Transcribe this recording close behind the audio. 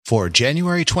For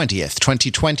January 20th,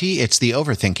 2020, it's the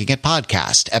Overthinking It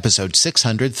podcast, episode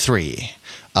 603.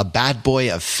 A bad boy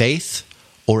of faith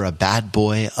or a bad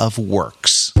boy of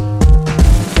works?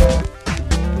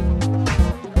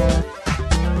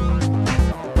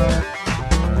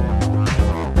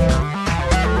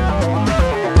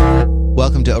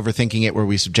 Welcome to Overthinking It, where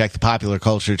we subject the popular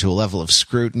culture to a level of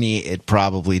scrutiny it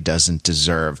probably doesn't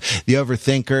deserve. The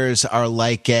Overthinkers are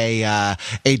like a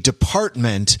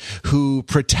department who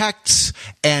protects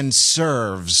and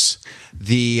serves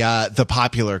the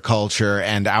popular culture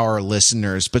and our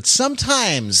listeners, but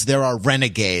sometimes there are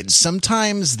renegades.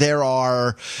 Sometimes there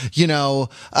are,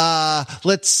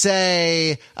 let's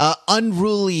say,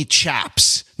 unruly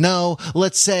chaps. No,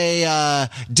 let's say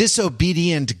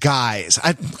disobedient guys.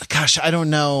 I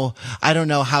don't know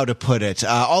how to put it.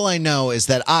 All I know is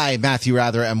that I, Matthew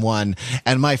Rather, am one,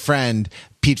 and my friend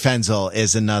Pete Fenzel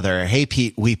is another. Hey,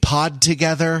 Pete, we pod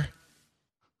together.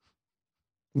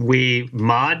 We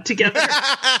mod together?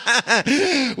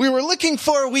 We were looking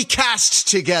for we cast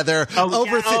together.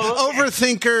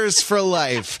 Overthinkers for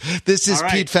life. This is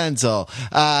right. Pete Fenzel.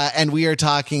 And we are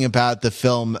talking about the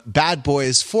film Bad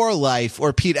Boys for Life,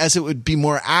 or Pete, as it would be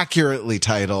more accurately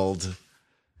titled,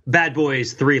 Bad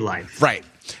Boys 3 Life. Right.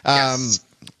 Yes.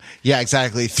 Yeah,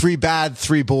 exactly. 3 bad,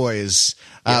 3 boys,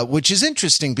 which is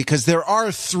interesting because there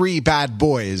are 3 bad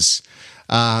boys,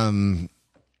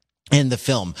 in the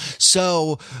film.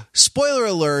 So, spoiler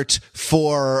alert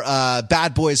for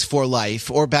Bad Boys for Life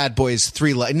or Bad Boys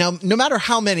 3 Life. Now, no matter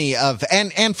how many of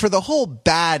and for the whole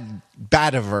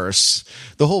badiverse,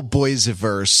 the whole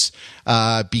boysiverse,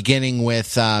 beginning with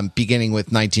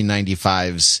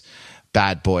 1995's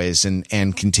Bad Boys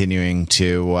and continuing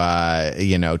to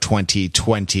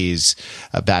 2020's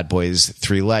Bad Boys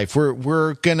 3 Life.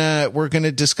 We're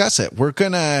gonna discuss it. We're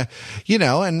gonna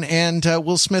and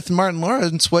Will Smith and Martin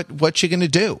Lawrence, what you gonna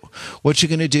do? What you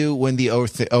gonna do when the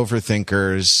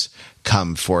overthinkers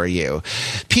come for you?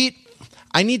 Pete,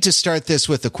 I need to start this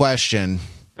with a question.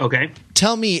 Okay.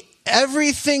 Tell me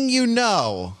everything you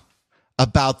know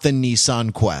about the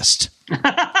Nissan Quest.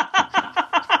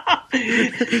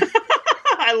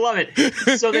 I love it.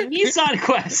 So the Nissan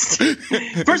Quest.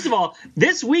 First of all,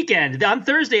 this weekend, on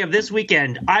Thursday of this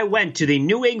weekend, I went to the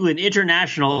New England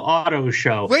International Auto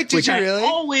Show. Wait, did you really? I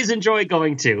always enjoy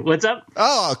going to. What's up?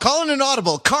 Oh, calling an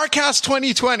audible. CarCast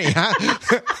 2020.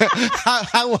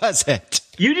 How was it?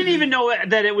 You didn't even know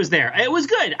that it was there. It was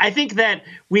good. I think that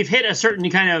we've hit a certain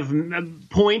kind of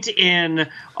point in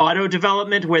auto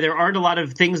development where there aren't a lot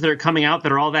of things that are coming out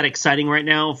that are all that exciting right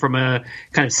now from a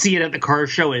kind of see it at the car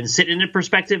show and sit in it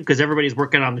perspective, because everybody's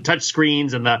working on the touch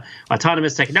screens and the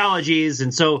autonomous technologies.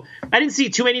 And so I didn't see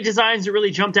too many designs that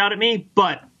really jumped out at me,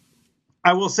 but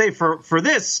I will say for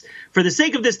the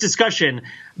sake of this discussion,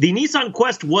 the Nissan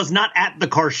Quest was not at the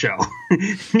car show.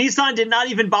 Nissan did not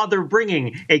even bother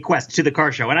bringing a Quest to the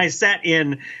car show. And I sat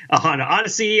in a Honda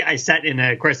Odyssey. I sat in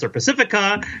a Chrysler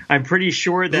Pacifica. I'm pretty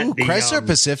sure that the Chrysler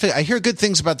Pacifica. I hear good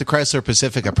things about the Chrysler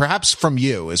Pacifica. Perhaps from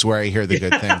you is where I hear the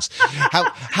good things.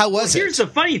 How was it? Here's the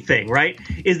funny thing, right?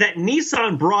 Is that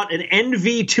Nissan brought an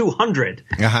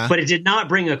NV200, but it did not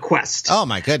bring a Quest. Oh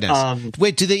my goodness!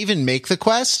 Wait, do they even make the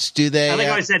Quest? Do they? I think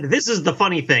I said this is the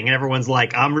funny thing, and everyone's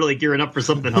like, "I'm really gearing up for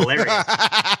something hilarious."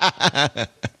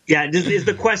 Yeah, is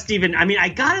the Quest even? I mean, I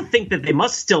gotta think that they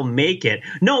must still make it.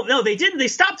 No, they didn't. They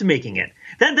stopped making it.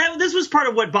 This was part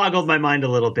of what boggled my mind a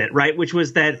little bit, right? Which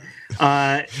was that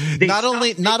not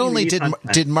only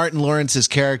did Martin Lawrence's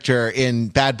character in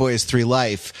Bad Boys 3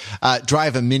 Life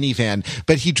drive a minivan,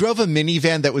 but he drove a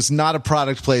minivan that was not a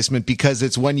product placement because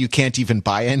it's one you can't even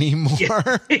buy anymore.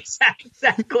 Yeah,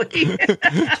 exactly.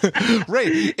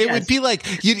 Right. It would be like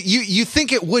you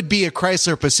think it would be a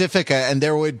Chrysler Pacifica, and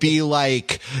there would be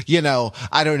like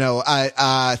I don't know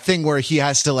a thing where he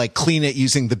has to like clean it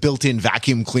using the built-in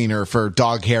vacuum cleaner for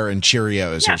dog hair and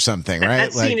Cheerios or something,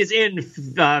 right? That scene is in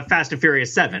Fast and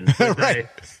Furious 7. Right.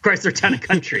 Chrysler Town and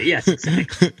Country. Yes,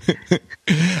 exactly.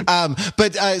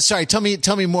 Sorry,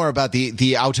 tell me more about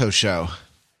the auto show.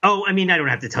 Oh, I mean, I don't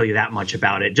have to tell you that much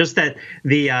about it. Just that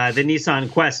the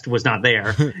Nissan Quest was not there,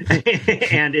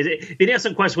 and the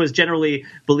Nissan Quest was generally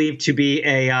believed to be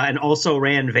an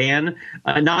also-ran van,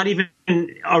 not even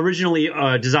originally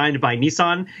designed by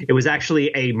Nissan. It was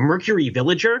actually a Mercury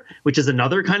Villager, which is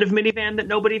another kind of minivan that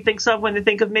nobody thinks of when they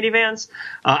think of minivans.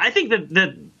 I think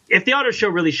that if the auto show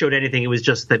really showed anything, it was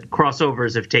just that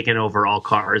crossovers have taken over all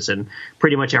cars, and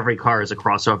pretty much every car is a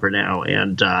crossover now,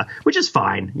 and which is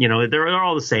fine. They're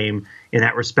all the same in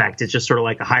that respect. It's just sort of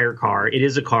like a hire car. It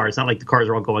is a car. It's not like the cars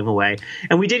are all going away.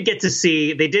 And we did get to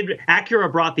see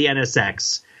Acura brought the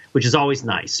NSX, which is always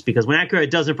nice because when Acura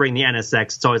doesn't bring the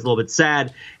NSX, it's always a little bit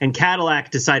sad. And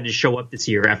Cadillac decided to show up this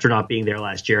year after not being there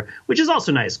last year, which is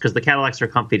also nice because the Cadillacs are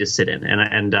comfy to sit in.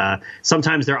 And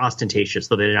sometimes they're ostentatious,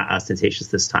 though they're not ostentatious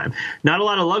this time. Not a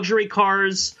lot of luxury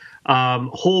cars,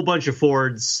 whole bunch of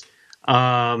Fords.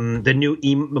 The new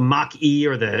Mach-E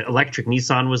or the electric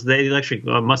Nissan was there, the electric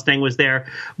Mustang was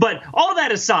there. But all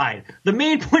that aside, the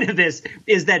main point of this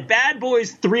is that Bad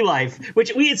Boys 3 Life,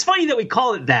 which it's funny that we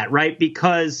call it that, right?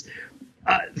 Because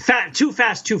Too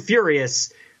Fast, Too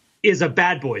Furious is a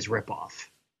Bad Boys ripoff,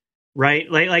 right?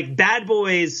 Like Bad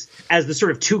Boys as the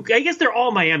sort of I guess they're all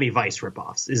Miami Vice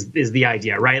ripoffs is the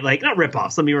idea, right? Like not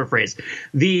ripoffs, let me rephrase.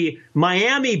 The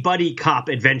Miami buddy cop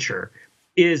adventure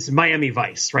is Miami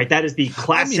Vice, right? That is the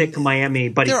classic Miami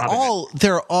buddy cop.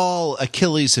 They're all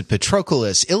Achilles and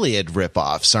Patroclus Iliad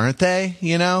ripoffs, aren't they?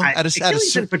 You know,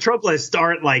 Achilles and Patroclus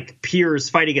aren't like peers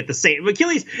fighting at the same.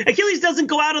 Achilles doesn't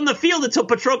go out on the field until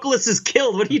Patroclus is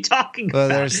killed. What are you talking about?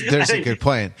 Well, there's a good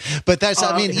point. But that's,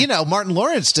 you know, Martin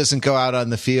Lawrence doesn't go out on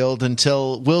the field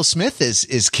until Will Smith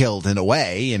is killed in a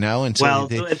way, you know.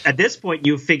 At this point,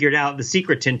 you've figured out the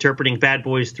secret to interpreting Bad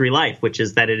Boys 3 Life, which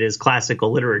is that it is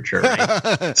classical literature, right?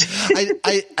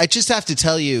 I just have to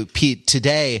tell you, Pete,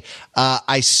 today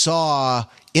I saw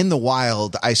in the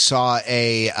wild, I saw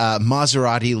a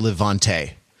Maserati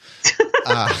Levante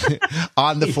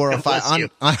on the 405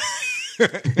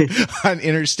 on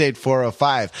Interstate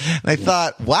 405. And I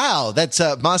thought, wow,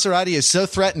 Maserati is so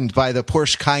threatened by the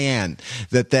Porsche Cayenne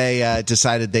that they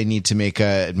decided they need to make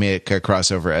a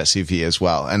crossover SUV as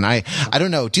well. And I don't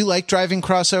know. Do you like driving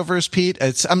crossovers, Pete?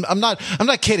 I'm not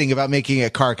kidding about making a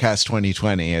CarCast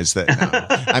 2020.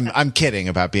 I'm kidding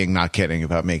about not kidding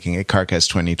about making a CarCast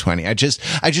 2020. I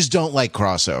just don't like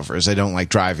crossovers. I don't like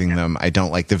driving them. I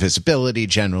don't like the visibility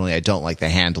generally. I don't like the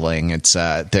handling. It's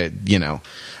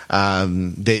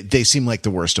they seem like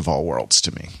the worst of all worlds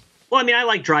to me. Well, I mean, I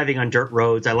like driving on dirt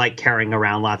roads. I like carrying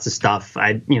around lots of stuff.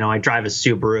 I drive a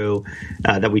Subaru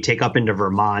that we take up into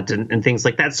Vermont and things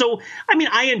like that. So, I mean,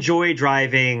 I enjoy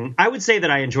driving. I would say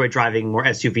that I enjoy driving more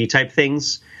SUV type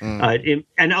things.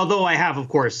 And although I have, of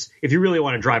course, if you really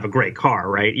want to drive a great car,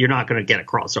 right, you're not going to get a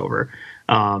crossover.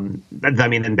 I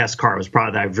mean, the best car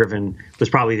that I've driven was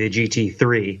probably the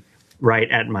GT3.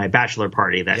 Right at my bachelor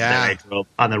party that I drove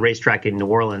on the racetrack in New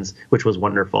Orleans, which was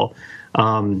wonderful.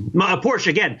 Porsche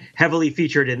again, heavily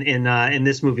featured in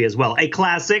this movie as well. A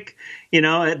classic, you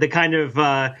know, the kind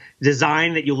of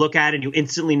design that you look at and you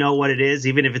instantly know what it is,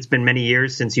 even if it's been many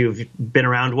years since you've been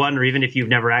around one, or even if you've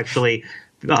never actually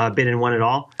been in one at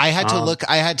all. I had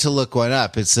to look one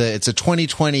up. It's a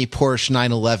 2020 Porsche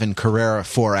 911 Carrera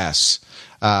 4S.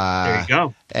 There you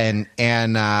go. And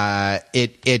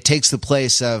it takes the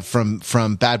place of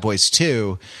from Bad Boys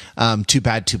 2, Too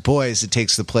Bad Two Boys. It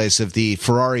takes the place of the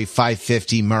Ferrari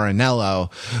 550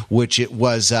 Maranello, which it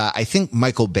was I think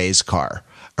Michael Bay's car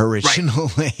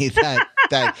originally. Right.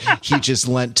 that he just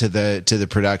lent to the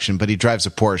production, but he drives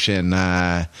a Porsche in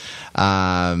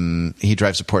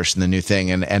the new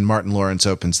thing, and Martin Lawrence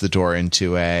opens the door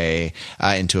into a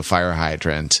fire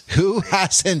hydrant. Who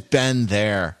hasn't been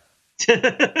there?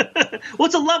 Well,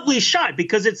 it's a lovely shot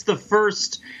because it's the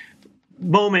first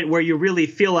moment where you really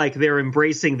feel like they're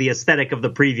embracing the aesthetic of the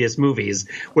previous movies,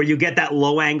 where you get that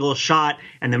low angle shot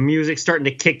and the music's starting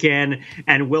to kick in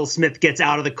and Will Smith gets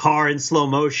out of the car in slow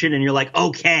motion and you're like,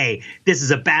 okay, this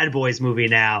is a Bad Boys movie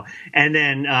now. And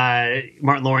then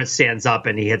Martin Lawrence stands up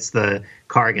and he hits the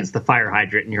car against the fire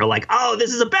hydrant and you're like, oh,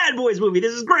 this is a Bad Boys movie.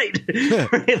 This is great.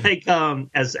 Like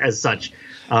as such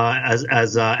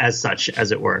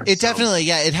as it were. It definitely,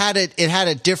 it had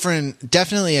a different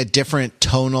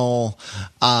tonal.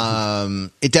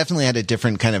 It definitely had a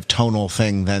different kind of tonal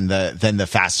thing than the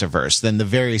Fastiverse, than the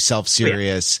very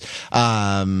self-serious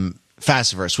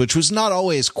Fastiverse, which was not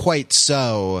always quite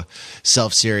so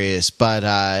self-serious,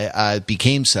 but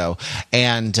became so.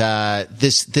 And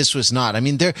this was not. I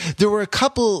mean, there were a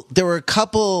couple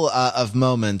of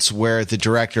moments where the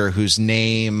director, whose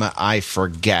name I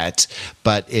forget,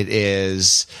 but it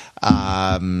is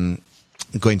going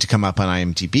to come up on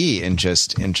IMDb in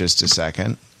just a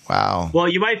second. Wow. Well,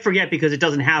 you might forget because it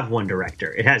doesn't have one director.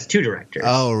 It has two directors.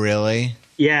 Oh, really?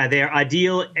 Yeah, they're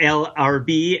Adil El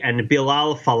Arbi and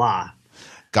Bilal Fallah.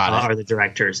 Got it. Are the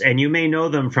directors. And you may know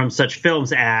them from such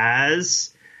films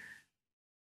as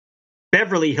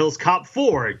Beverly Hills Cop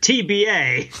 4,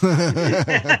 TBA,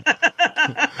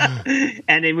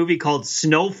 and a movie called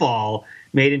Snowfall,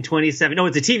 made in 2007. No,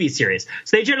 it's a TV series.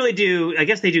 So they generally do, I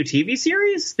guess they do TV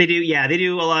series? They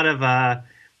do a lot of,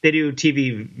 they do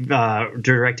TV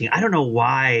directing. I don't know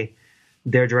why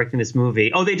they're directing this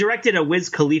movie. Oh, they directed a Wiz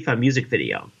Khalifa music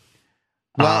video.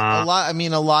 Well, a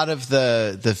lot of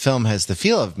the film has the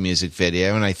feel of music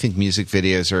video, and I think music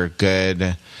videos are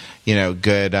good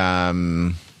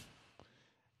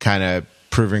kind of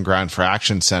proving ground for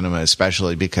action cinema,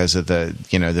 especially because of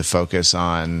the focus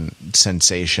on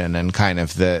sensation and kind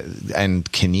of and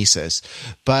kinesis.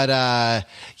 But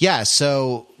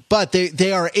but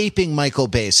they are aping Michael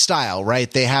Bay's style, right?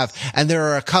 They have, and there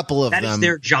are a couple of them. That is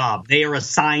their job. They are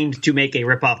assigned to make a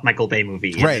rip-off Michael Bay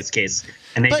movie in this case.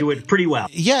 And they do it pretty well.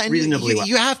 Yeah, and reasonably well.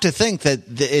 You have to think that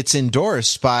it's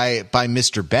endorsed by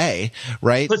Mr. Bay,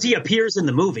 right? Because he appears in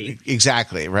the movie.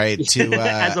 Exactly, right?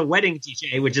 As a wedding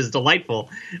DJ, which is delightful.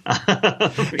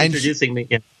 Introducing me.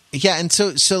 Yeah. Yeah, and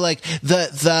so like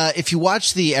the if you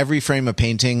watch the Every Frame a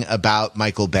Painting about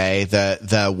Michael Bay,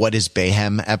 the What is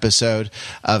Bayhem episode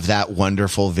of that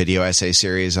wonderful video essay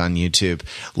series on YouTube,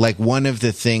 like one of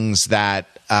the things that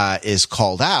is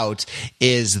called out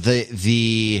is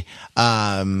the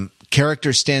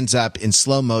character stands up in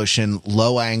slow motion,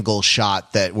 low angle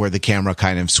shot where the camera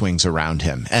kind of swings around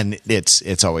him, and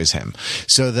it's always him.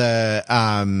 So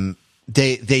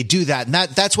they do that, and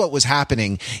that's what was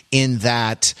happening in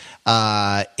that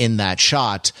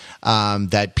shot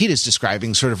that Pete is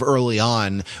describing sort of early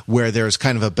on, where there's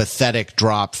kind of a pathetic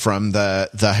drop from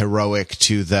the heroic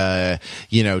to the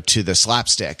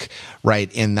slapstick,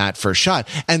 right, in that first shot.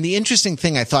 And the interesting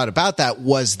thing I thought about that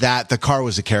was that the car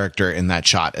was a character in that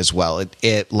shot as well.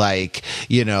 It like,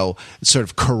 sort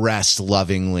of caressed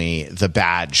lovingly the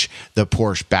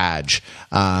Porsche badge,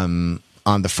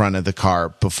 on the front of the car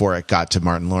before it got to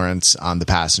Martin Lawrence on the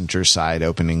passenger side,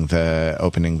 opening the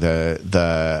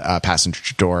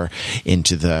passenger door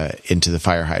into the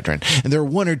fire hydrant. And there are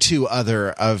one or two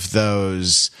other of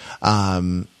those.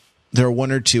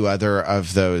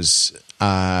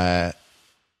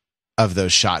 Of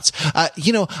those shots. I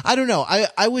don't know.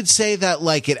 I would say that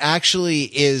like it actually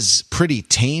is pretty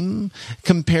tame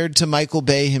compared to Michael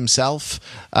Bay himself.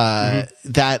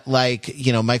 That like,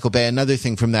 Michael Bay, another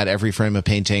thing from that Every Frame a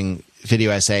Painting video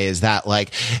essay is that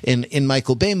like in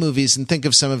Michael Bay movies, and think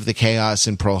of some of the chaos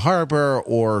in Pearl Harbor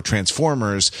or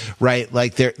Transformers, right?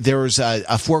 Like there was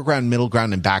a foreground, middle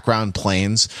ground, and background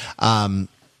planes.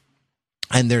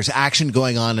 And there's action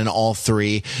going on in all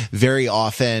three. Very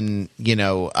often,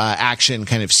 action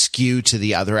kind of skew to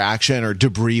the other action, or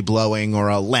debris blowing, or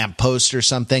a lamppost or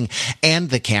something. And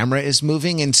the camera is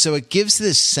moving. And so it gives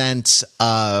this sense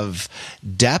of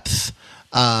depth.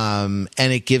 And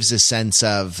it gives a sense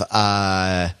of,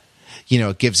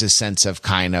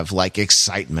 kind of like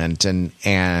excitement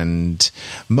and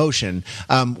motion.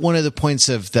 One of the points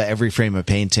of the Every Frame a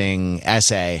Painting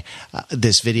essay,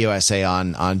 this video essay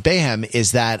on Bayhem,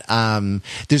 is that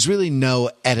there's really no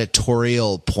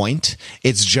editorial point.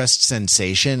 It's just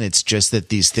sensation. It's just that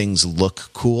these things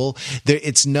look cool.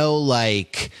 It's no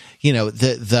like,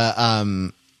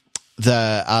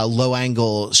 the low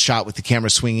angle shot with the camera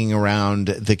swinging around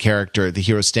the character, the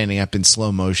hero standing up in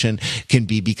slow motion, can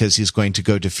be because he's going to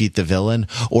go defeat the villain,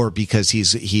 or because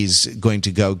he's going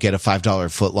to go get a $5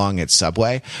 footlong at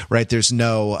Subway, right? There's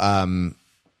no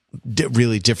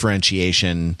really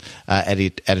differentiation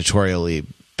editorially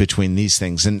between these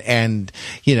things. And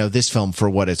this film, for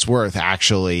what it's worth,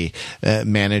 actually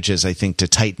manages, I think, to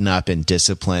tighten up and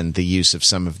discipline the use of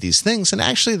some of these things. And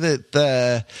actually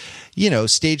the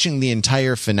staging the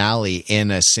entire finale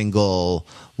in a single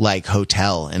like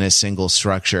hotel, in a single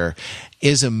structure,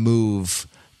 is a move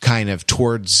kind of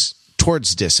towards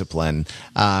discipline.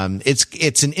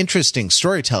 It's an interesting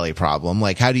storytelling problem.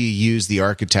 Like, how do you use the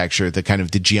architecture, the kind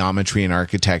of the geometry and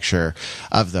architecture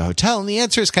of the hotel? And the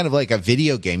answer is kind of like a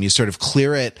video game. You sort of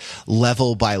clear it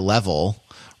level by level,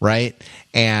 right?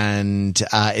 And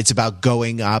it's about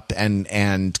going up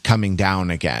and coming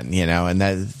down again, and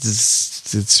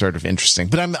it's sort of interesting.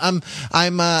 But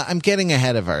I'm getting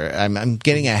ahead of I'm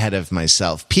getting ahead of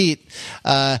myself. Pete,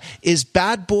 is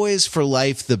Bad Boys for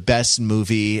Life the best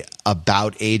movie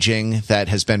about aging that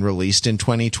has been released in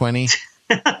 2020?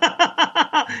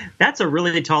 That's a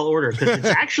really tall order, because it's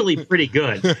actually pretty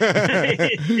good.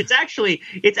 It's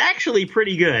actually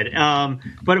pretty good.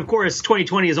 But of course,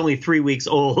 2020 is only 3 weeks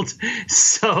old.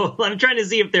 So I'm trying to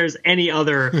see if there's any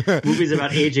other movies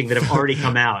about aging that have already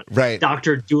come out. Right.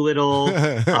 Dr. Dolittle.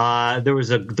 There was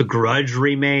the Grudge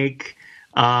remake.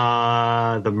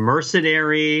 The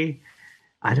Mercenary.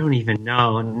 I don't even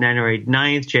know. January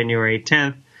 9th, January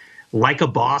 10th. Like a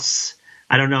Boss.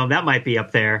 I don't know. That might be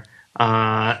up there.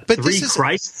 But Three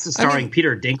Christs starring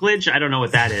Peter Dinklage. I don't know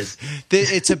what that is.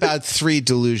 It's about three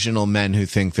delusional men who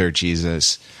think they're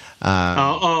Jesus.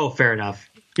 Fair enough.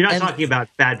 You're not talking about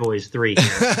Bad Boys 3 here.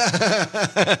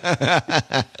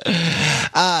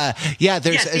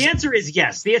 The answer is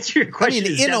yes. The answer to your question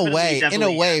is in a way,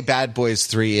 yes. Bad Boys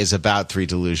 3 is about three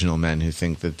delusional men who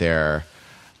think that they're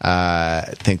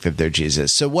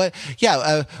Jesus. So what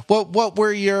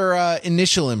were your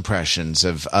initial impressions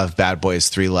of Bad Boys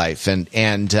 3 Life, and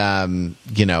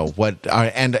what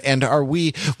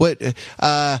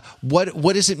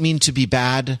does it mean to be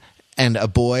bad and a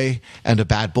boy and a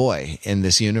bad boy in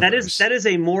this universe? That is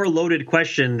a more loaded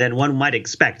question than one might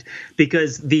expect,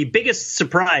 because the biggest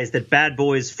surprise that Bad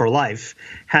Boys for Life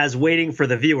has waiting for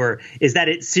the viewer is that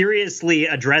it seriously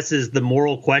addresses the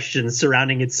moral questions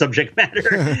surrounding its subject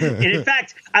matter. And in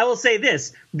fact, I will say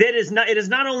this, it is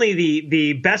not only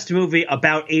the best movie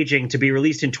about aging to be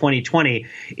released in 2020,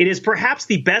 it is perhaps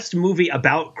the best movie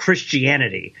about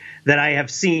Christianity that I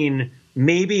have seen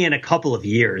maybe in a couple of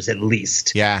years at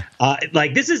least. Yeah.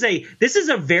 This is a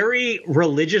very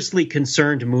religiously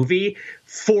concerned movie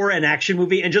for an action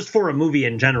movie and just for a movie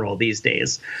in general these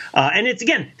days. And it's,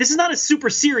 again, this is not a super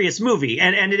serious movie,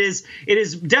 and it is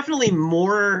definitely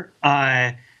more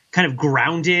kind of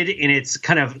grounded in its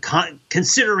kind of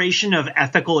consideration of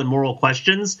ethical and moral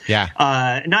questions.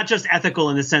 Yeah. Not just ethical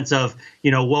in the sense of,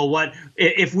 what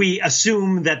if we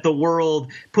assume that the world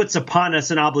puts upon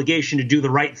us an obligation to do the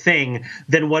right thing,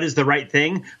 then what is the right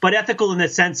thing? But ethical in the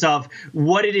sense of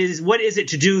what is it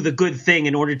to do the good thing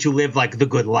in order to live like the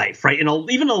good life, right?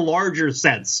 Even a larger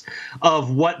sense of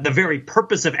what the very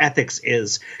purpose of ethics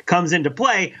is comes into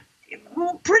play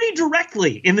pretty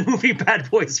directly in the movie Bad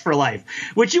Boys for Life,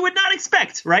 which you would not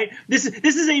expect, right? This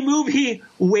is a movie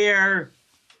where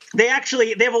they have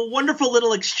a wonderful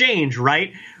little exchange,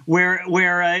 right? Where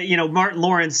Martin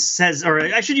Lawrence says, or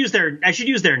I should use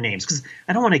their names because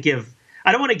I don't want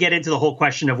to get into the whole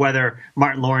question of whether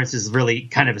Martin Lawrence is really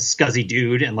kind of a scuzzy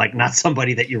dude and like not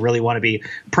somebody that you really want to be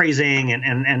praising,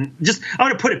 and just I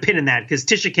want to put a pin in that because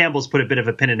Tisha Campbell's put a bit of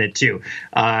a pin in it too,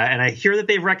 and I hear that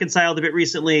they've reconciled a bit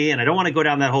recently, and I don't want to go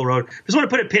down that whole road. I just want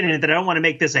to put a pin in it that I don't want to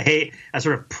make this a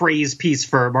sort of praise piece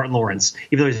for Martin Lawrence,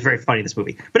 even though he's very funny in this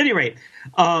movie. But at any rate,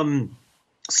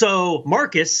 so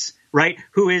Marcus, right,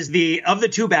 who is of the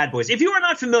two Bad Boys. If you are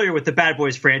not familiar with the Bad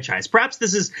Boys franchise, perhaps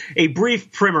this is a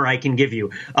brief primer I can give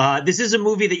you. This is a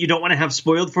movie that you don't want to have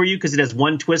spoiled for you because it has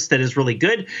one twist that is really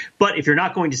good. But if you're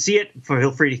not going to see it,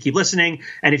 feel free to keep listening.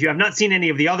 And if you have not seen any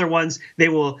of the other ones, they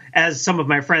will, as some of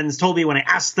my friends told me when I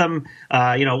asked them,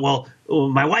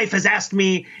 my wife has asked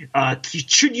me,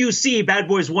 should you see Bad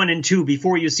Boys 1 and 2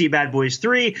 before you see Bad Boys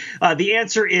 3? The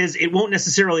answer is it won't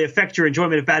necessarily affect your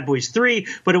enjoyment of Bad Boys 3,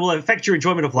 but it will affect your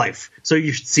enjoyment of life. So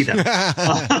you should see them.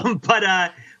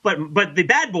 But the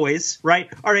Bad Boys, right,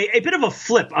 are a bit of a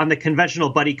flip on the conventional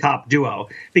buddy cop duo,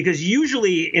 because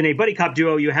usually in a buddy cop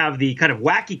duo you have the kind of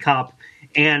wacky cop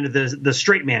and the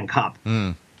straight man cop.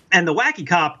 And the wacky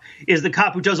cop is the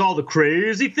cop who does all the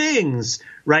crazy things,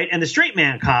 right? And the straight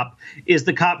man cop is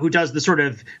the cop who does the sort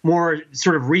of more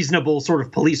sort of reasonable sort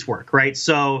of police work, right?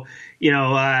 So,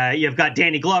 you've got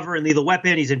Danny Glover in Lethal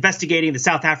Weapon. He's investigating the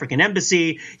South African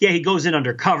embassy. Yeah, he goes in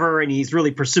undercover and he's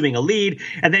really pursuing a lead.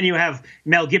 And then you have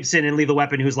Mel Gibson in Lethal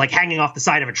Weapon who's like hanging off the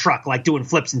side of a truck, like doing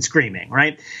flips and screaming,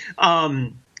 right?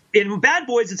 In Bad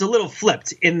Boys, it's a little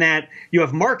flipped in that you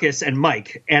have Marcus and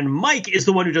Mike is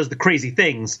the one who does the crazy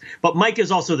things, but Mike is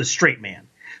also the straight man.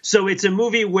 So it's a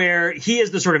movie where he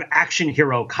is the sort of action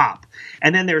hero cop.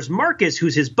 And then there's Marcus,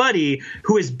 who's his buddy,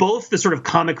 who is both the sort of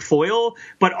comic foil,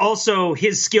 but also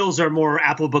his skills are more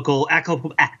applicable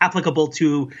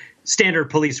to standard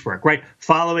police work, right?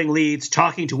 Following leads,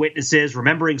 talking to witnesses,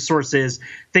 remembering sources,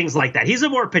 things like that. He's a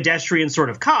more pedestrian sort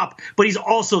of cop, but he's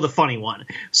also the funny one.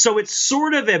 So it's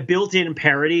sort of a built-in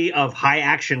parody of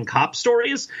high-action cop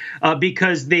stories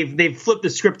because they've flipped the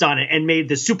script on it and made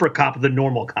the super cop the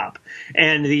normal cop,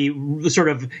 and the sort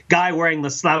of guy wearing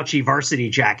the slouchy varsity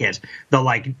jacket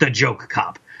the joke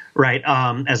cop, right?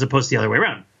 As opposed to the other way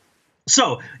around.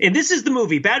 So, and this is the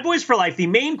movie Bad Boys for Life. The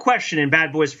main question in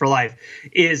Bad Boys for Life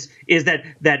is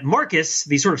that Marcus,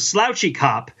 the sort of slouchy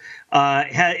cop,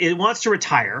 wants to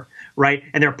retire, right?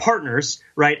 And they're partners,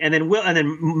 right? And then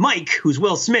Mike, who's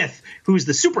Will Smith, who's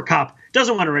the super cop,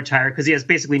 doesn't want to retire because he has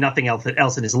basically nothing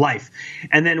else in his life.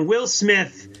 And then Will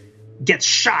Smith gets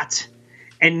shot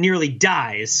and nearly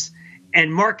dies.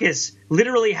 And Marcus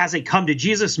literally has a come to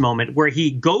Jesus moment where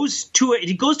he goes to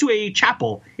a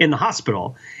chapel in the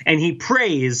hospital and he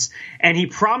prays and he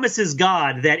promises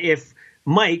God that if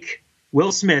Mike,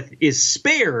 Will Smith, is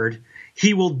spared,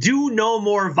 he will do no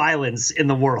more violence in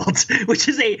the world, which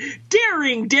is a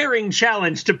daring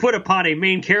challenge to put upon a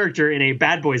main character in a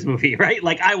Bad Boys movie, right?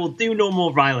 Like, I will do no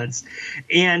more violence.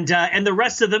 And the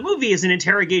rest of the movie is an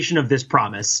interrogation of this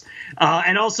promise,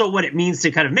 and also what it means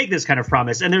to kind of make this kind of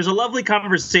promise. And there's a lovely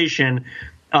conversation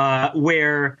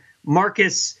where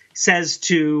Marcus says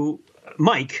to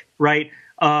Mike, right,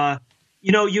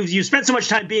 you've spent so much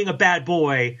time being a bad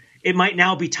boy, it might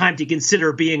now be time to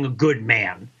consider being a good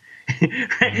man.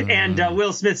 And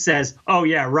Will Smith says, oh,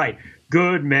 yeah, right.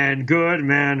 Good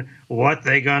men. What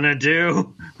they gonna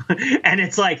do? And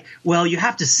it's like, well, you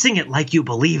have to sing it like you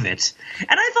believe it.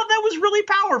 And I thought that was really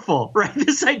powerful, right?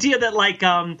 This idea that, like,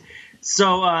 to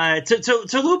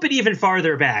loop it even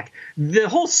farther back, the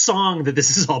whole song that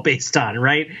this is all based on,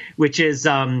 right, which is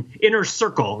Inner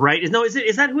Circle, right? Is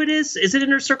that who it is? Is it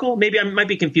Inner Circle? Maybe I might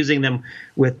be confusing them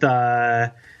with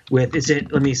is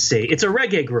it? Let me see. It's a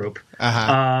reggae group.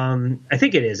 I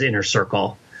think it is Inner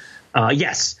Circle.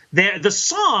 Yes, the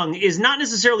song is not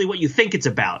necessarily what you think it's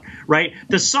about, right?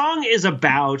 The song is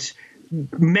about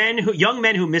young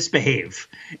men who misbehave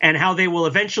and how they will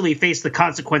eventually face the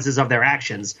consequences of their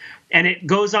actions. And it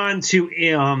goes on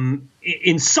to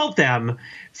insult them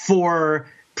for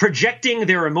projecting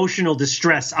their emotional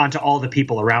distress onto all the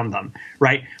people around them,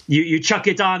 right? You chuck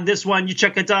it on this one, you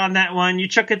chuck it on that one, you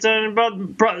chuck it on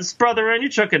brother, and you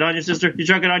chuck it on your sister, you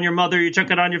chuck it on your mother, you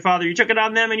chuck it on your father, you chuck it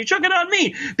on them, and you chuck it on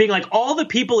me. Being like, all the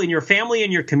people in your family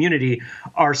and your community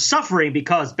are suffering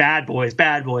because bad boys,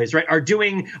 right,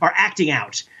 are acting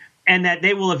out. And that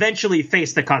they will eventually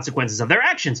face the consequences of their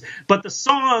actions. But the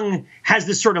song has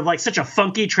this sort of like such a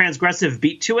funky, transgressive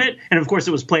beat to it. And of course,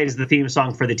 it was played as the theme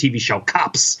song for the TV show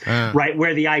Cops, right?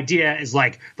 Where the idea is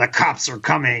like, the cops are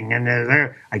coming and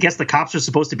I guess the cops are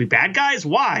supposed to be bad guys.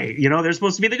 Why? They're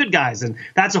supposed to be the good guys. And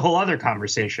that's a whole other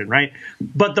conversation, right?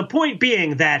 But the point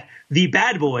being that the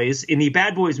bad boys in the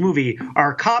Bad Boys movie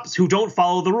are cops who don't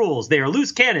follow the rules. They are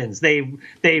loose cannons. They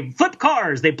flip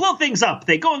cars. They blow things up.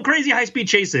 They go on crazy high-speed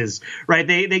chases, right?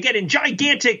 They get in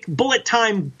gigantic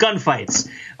bullet-time gunfights.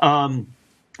 And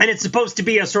it's supposed to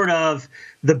be a sort of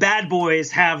 – the bad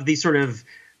boys have the sort of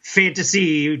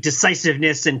fantasy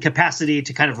decisiveness and capacity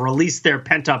to kind of release their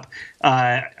pent-up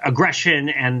aggression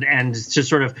and to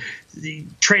sort of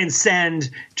transcend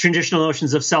traditional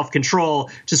notions of self-control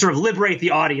to sort of liberate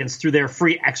the audience through their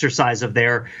free exercise of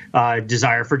their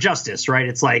desire for justice, right?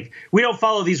 It's like, we don't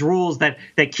follow these rules that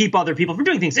keep other people from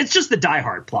doing things. It's just the Die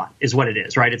Hard plot is what it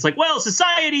is, right? It's like, well,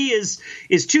 society is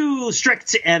too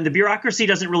strict and the bureaucracy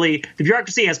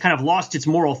has kind of lost its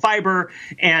moral fiber,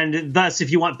 and thus,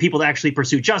 if you want people to actually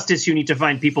pursue justice, you need to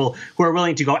find people who are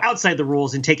willing to go outside the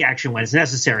rules and take action when it's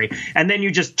necessary. And then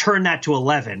you just turn that to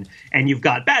 11 and you've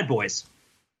got Bad Boys.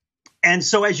 And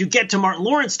so as you get to Martin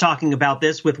Lawrence talking about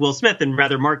this with Will Smith and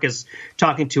rather Marcus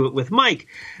talking to it with Mike,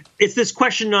 it's this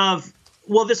question of,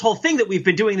 well, this whole thing that we've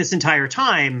been doing this entire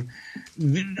time,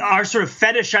 our sort of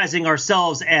fetishizing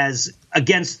ourselves as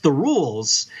against the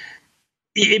rules,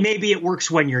 maybe it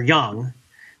works when you're young.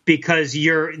 Because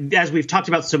as we've talked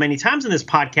about so many times in this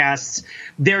podcast,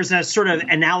 there's a sort of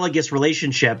analogous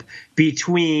relationship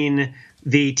between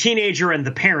the teenager and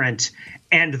the parent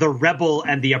and the rebel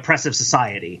and the oppressive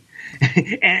society.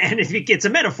 And it's a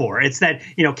metaphor. It's that,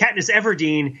 Katniss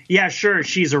Everdeen, yeah, sure,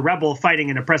 she's a rebel fighting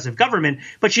an oppressive government,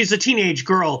 but she's a teenage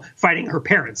girl fighting her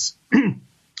parents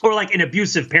or like an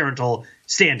abusive parental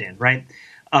stand-in, right?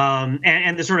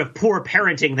 And the sort of poor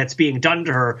parenting that's being done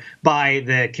to her by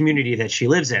the community that she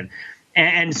lives in.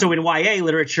 And so in YA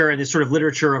literature and this sort of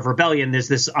literature of rebellion, there's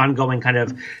this ongoing kind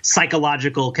of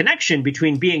psychological connection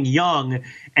between being young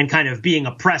and kind of being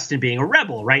oppressed and being a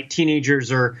rebel, right? Teenagers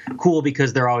are cool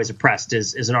because they're always oppressed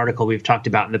is an article we've talked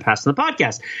about in the past on the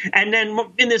podcast. And then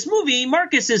in this movie,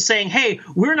 Marcus is saying, hey,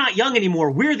 we're not young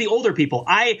anymore. We're the older people.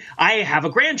 I have a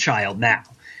grandchild now.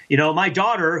 My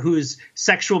daughter, whose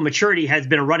sexual maturity has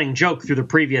been a running joke through the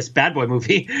previous Bad Boy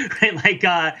movie, right?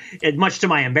 Like, much to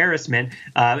my embarrassment,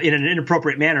 in an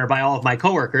inappropriate manner by all of my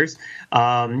coworkers.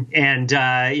 All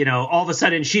of a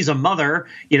sudden she's a mother,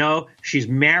 she's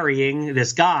marrying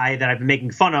this guy that I've been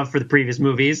making fun of for the previous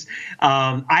movies.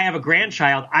 I have a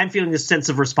grandchild. I'm feeling this sense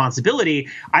of responsibility.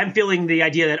 I'm feeling the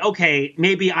idea that, okay,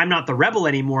 maybe I'm not the rebel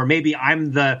anymore. Maybe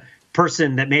I'm the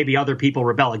person that maybe other people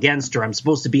rebel against, or I'm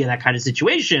supposed to be in that kind of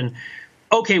situation.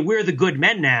 Okay, we're the good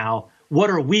men now. What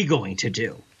are we going to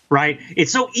do? Right?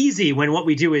 It's so easy when what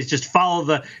we do is just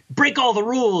break all the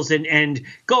rules and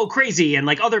go crazy, and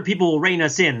like other people will rein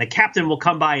us in. The captain will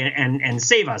come by and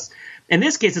save us. In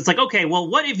this case, it's like, okay, well,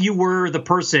 what if you were the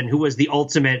person who was the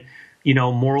ultimate,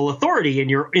 moral authority in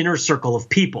your inner circle of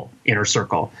people?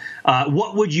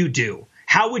 What would you do?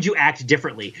 how would you act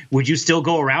differently? Would you still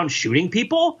go around shooting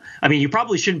people? I mean, you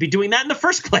probably shouldn't be doing that in the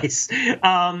first place.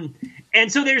 And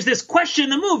so there's this question in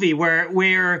the movie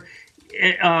where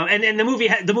and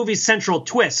the movie's central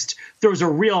twist throws a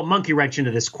real monkey wrench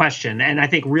into this question, and I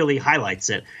think really highlights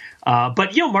it.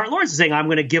 But Martin Lawrence is saying, I'm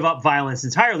going to give up violence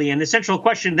entirely. And the central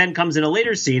question then comes in a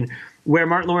later scene where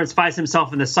Martin Lawrence finds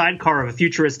himself in the sidecar of a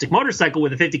futuristic motorcycle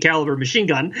with a 50 caliber machine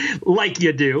gun, like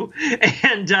you do.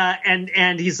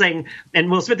 And he's saying,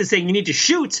 and Will Smith is saying, you need to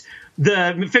shoot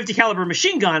the 50 caliber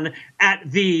machine gun at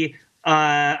the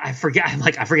I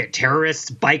forget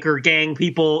terrorists, biker gang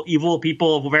people, evil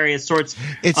people of various sorts.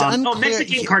 It's unclear.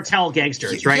 Mexican cartel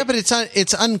gangsters, right? Yeah, but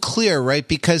it's unclear, right?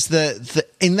 Because the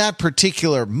in that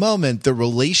particular moment, the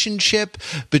relationship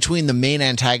between the main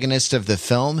antagonist of the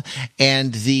film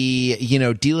and the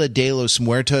Dia de los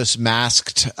Muertos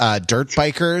masked dirt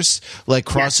bikers, like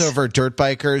crossover dirt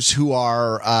bikers who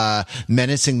are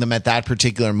menacing them at that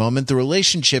particular moment, the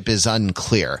relationship is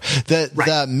unclear.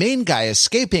 The main guy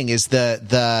escaping is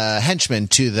the henchman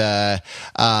to the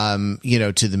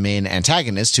to the main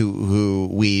antagonist who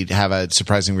we have a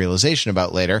surprising realization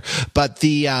about later, but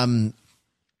the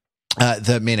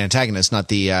main antagonist, not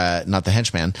the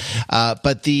henchman,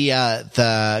 but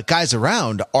the guys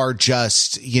around are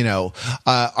just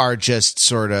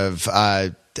sort of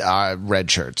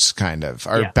red shirts, kind of,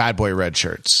 or bad boy red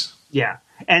shirts. Yeah.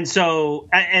 And so,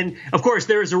 and of course,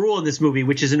 there is a rule in this movie,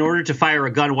 which is in order to fire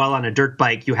a gun while on a dirt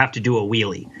bike, you have to do a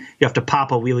wheelie. You have to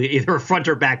pop a wheelie, either a front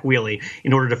or back wheelie,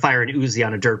 in order to fire an Uzi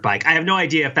on a dirt bike. I have no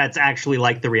idea if that's actually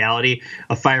like the reality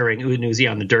of firing an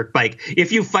Uzi on the dirt bike.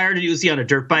 If you fired an Uzi on a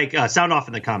dirt bike, sound off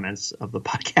in the comments of the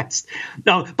podcast.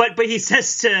 No, but he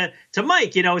says to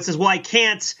Mike, it says, well, I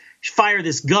can't fire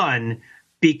this gun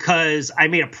because I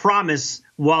made a promise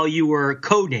while you were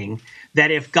coding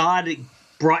that if God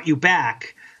brought you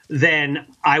back, then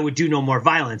I would do no more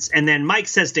violence. And then Mike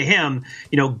says to him,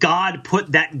 God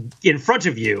put that in front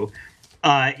of you.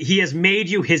 He has made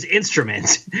you his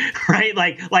instrument,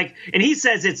 right? And he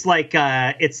says it's like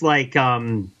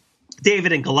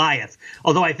David and Goliath.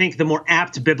 Although I think the more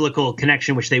apt biblical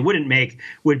connection, which they wouldn't make,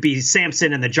 would be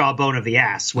Samson and the jawbone of the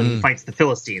ass when he fights the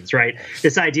Philistines, right?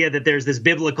 This idea that there's this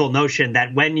biblical notion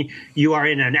that when you are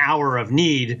in an hour of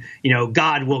need,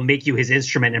 God will make you his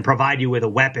instrument and provide you with a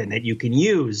weapon that you can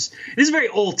use. This is very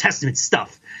Old Testament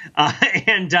stuff.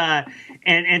 And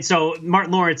so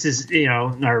Martin Lawrence is,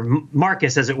 or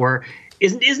Marcus, as it were,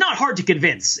 is not hard to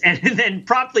convince, and then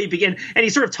promptly and he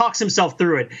sort of talks himself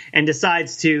through it and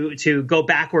decides to go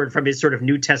backward from his sort of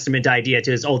New Testament idea to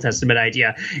his Old Testament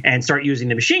idea and start using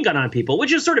the machine gun on people,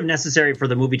 which is sort of necessary for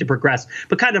the movie to progress,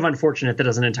 but kind of unfortunate that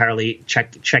doesn't entirely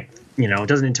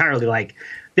doesn't entirely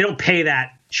they don't pay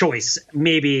that choice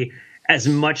maybe as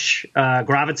much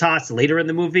gravitas later in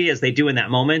the movie as they do in that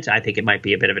moment. I think it might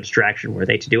be a bit of a distraction were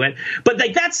they to do it. But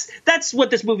that's what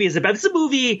this movie is about. This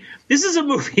is a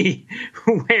movie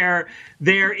where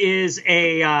there is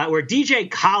where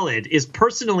DJ Khaled is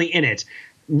personally in it,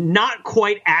 not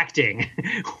quite acting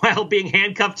while being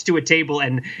handcuffed to a table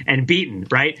and beaten,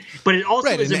 right? But it also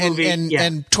is a movie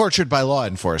and tortured by law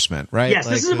enforcement, right? Yes,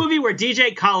 this is a movie where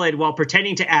DJ Khaled, while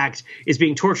pretending to act, is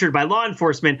being tortured by law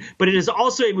enforcement. But it is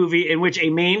also a movie in which a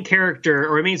main character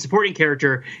or a main supporting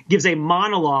character gives a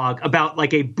monologue about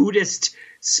a Buddhist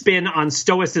spin on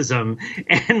stoicism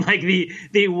and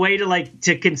the way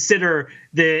to consider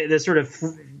the sort of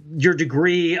your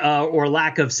degree or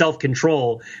lack of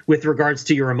self-control with regards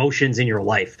to your emotions in your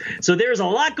life. So there's a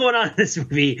lot going on in this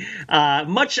movie.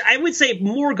 Much, I would say,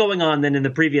 more going on than in the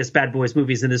previous Bad Boys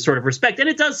movies in this sort of respect. And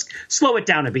it does slow it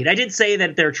down a bit. I did say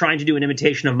that they're trying to do an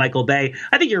imitation of Michael Bay.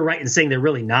 I think you're right in saying they're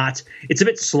really not. It's a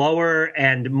bit slower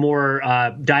and more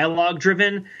dialogue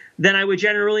driven than I would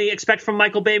generally expect from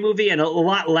Michael Bay movie, and a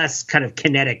lot less kind of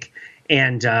kinetic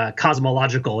and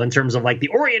cosmological in terms of the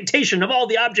orientation of all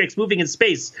the objects moving in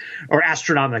space, or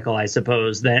astronomical, I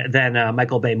suppose, than a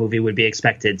Michael Bay movie would be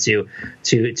expected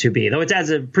to be. Though it has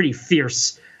a pretty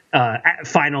fierce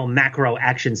final macro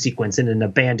action sequence in an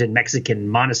abandoned Mexican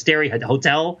monastery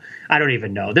hotel. I don't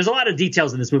even know. There's a lot of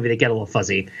details in this movie that get a little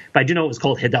fuzzy, but I do know it was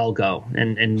called Hidalgo,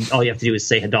 and all you have to do is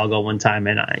say Hidalgo one time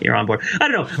and you're on board. I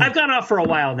don't know. I've gone off for a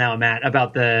while now, Matt,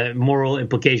 about the moral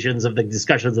implications of the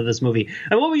discussions of this movie.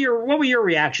 And what were your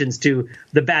reactions to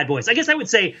the Bad Boys? I guess I would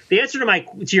say the answer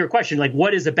to your question,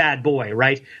 what is a bad boy,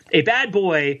 right? A bad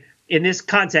boy in this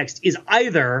context is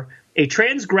either a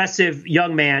transgressive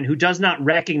young man who does not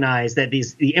recognize that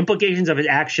the implications of his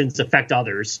actions affect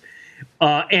others,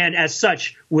 and as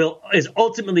such is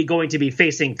ultimately going to be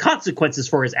facing consequences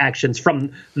for his actions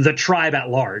from the tribe at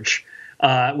large,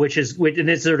 which is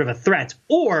sort of a threat.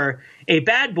 Or a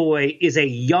bad boy is a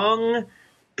young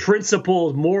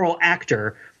principled moral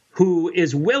actor who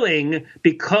is willing,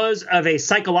 because of a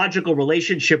psychological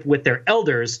relationship with their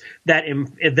elders that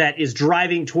is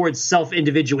driving towards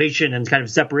self-individuation and kind of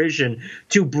separation,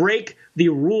 to break the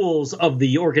rules of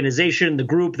the organization, the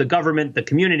group, the government, the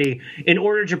community, in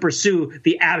order to pursue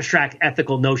the abstract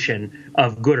ethical notion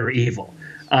of good or evil.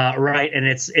 Right, and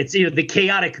it's the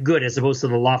chaotic good as opposed to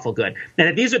the lawful good.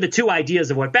 And these are the two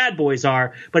ideas of what bad boys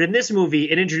are. But in this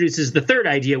movie, it introduces the third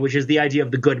idea, which is the idea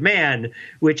of the good man,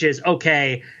 which is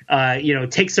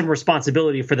take some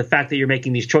responsibility for the fact that you're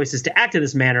making these choices to act in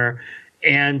this manner,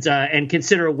 and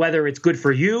consider whether it's good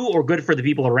for you or good for the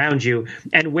people around you,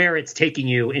 and where it's taking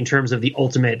you in terms of the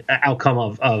ultimate outcome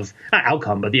of not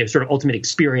outcome, but the sort of ultimate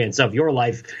experience of your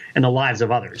life and the lives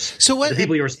of others. So what the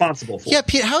people you're responsible for. Yeah,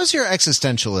 Pete, how's your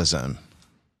existentialism?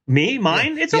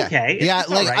 Mine? It's okay. Yeah, it's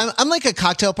like right. I'm like a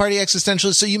cocktail party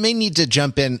existentialist, so you may need to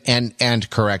jump in and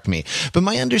correct me. But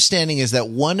my understanding is that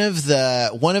one of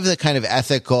the kind of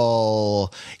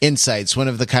ethical insights, one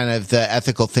of the kind of the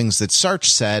ethical things that Sartre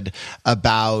said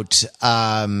about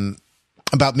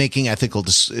making ethical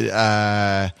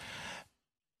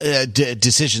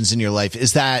decisions in your life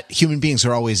is that human beings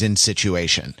are always in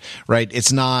situation, right?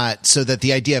 It's not so that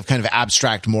the idea of kind of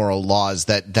abstract moral laws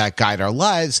that guide our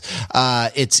lives,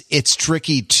 it's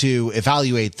tricky to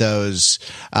evaluate those,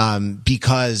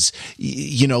 because,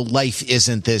 life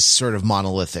isn't this sort of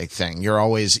monolithic thing. You're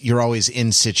always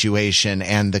in situation,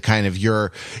 and the kind of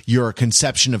your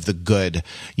conception of the good,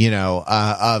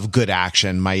 of good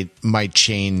action might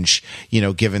change,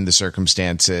 given the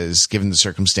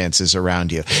circumstances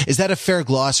around you. Is that a fair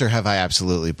gloss, or have I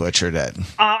absolutely butchered it?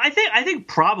 I think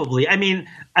probably. I mean,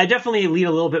 I definitely lean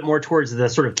a little bit more towards the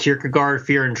sort of Kierkegaard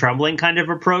fear and trembling kind of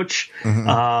approach.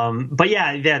 Mm-hmm. But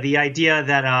yeah, the idea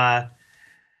that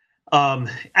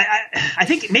I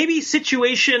think maybe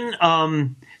situation.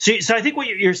 So I think what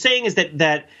you're saying is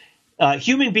that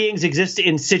human beings exist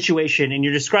in situation, and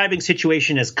you're describing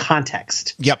situation as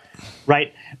context. Yep.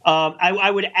 Right. I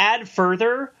would add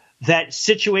further that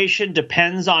situation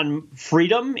depends on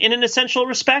freedom in an essential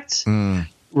respect,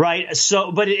 right?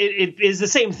 So, but it is the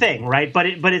same thing, right? But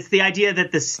it's the idea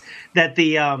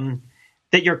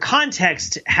that your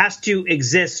context has to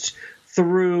exist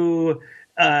through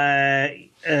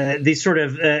the sort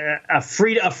of a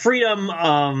freedom.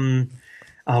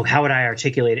 How would I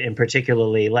articulate it in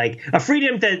particularly? Like a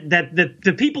freedom that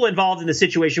the people involved in the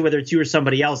situation, whether it's you or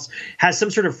somebody else, has some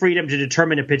sort of freedom to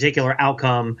determine a particular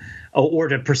outcome or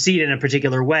to proceed in a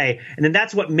particular way. And then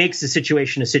that's what makes the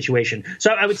situation a situation.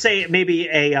 So I would say maybe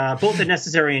both a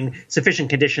necessary and sufficient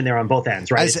condition there on both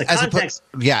ends, right? As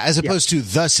opposed to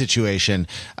the situation,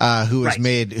 who was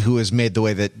made the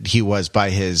way that he was by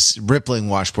his rippling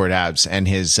washboard abs and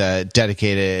his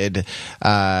dedicated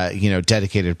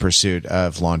pursuit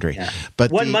of laundry. Yeah.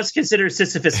 But one must consider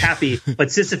Sisyphus happy, but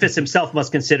Sisyphus himself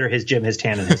must consider his gym, his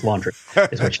tan, and his laundry.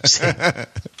 Is what you're saying.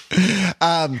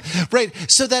 Right.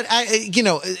 So that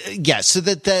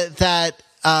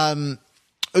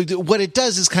what it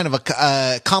does is kind of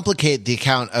complicate the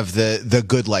account of the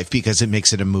good life, because it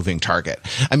makes it a moving target.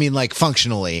 I mean, like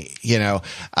functionally, and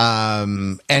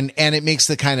it makes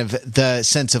the kind of the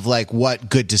sense of like what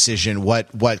good decision,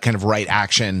 what kind of right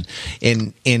action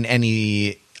in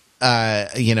any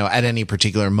at any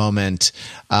particular moment,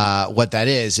 what that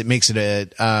is, it makes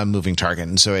it a moving target,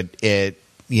 and so it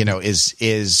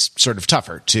is sort of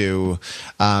tougher to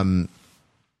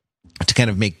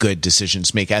kind of make good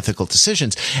decisions, make ethical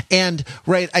decisions. And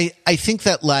right, I think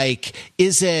that like,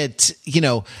 is it,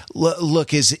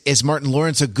 look, is Martin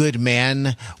Lawrence a good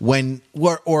man when,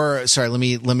 or sorry, let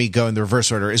me go in the reverse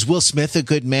order. Is Will Smith a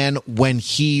good man when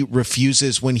he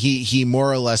refuses, when he more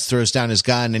or less throws down his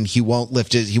gun and he won't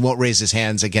raise his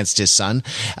hands against his son,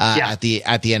 at the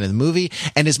end of the movie?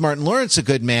 And is Martin Lawrence a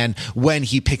good man when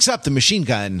he picks up the machine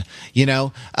gun,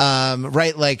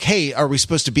 right? Like, hey, are we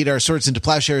supposed to beat our swords into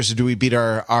plowshares, or do we beat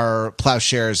our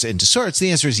plowshares into swords?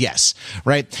 The answer is yes,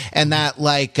 right? And that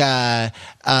like that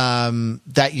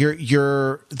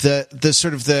you're the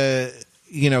sort of the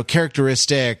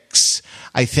characteristics,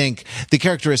 I think the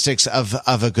characteristics of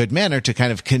a good man are to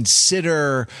kind of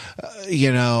consider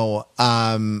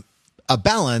a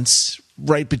balance,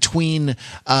 right, between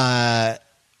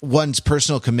one's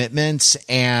personal commitments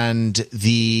and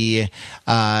the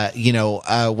what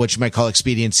you might call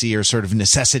expediency or sort of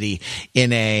necessity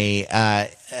in a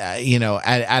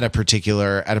at a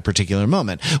particular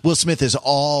moment. Will Smith is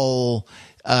all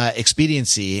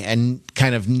expediency and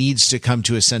kind of needs to come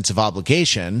to a sense of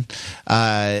obligation,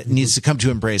 needs to come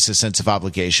to embrace a sense of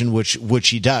obligation, which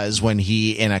he does when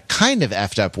he, in a kind of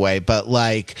effed up way, but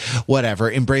like whatever,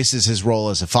 embraces his role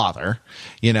as a father,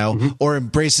 you know, or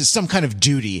embraces some kind of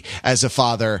duty as a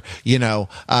father, you know,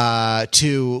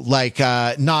 to like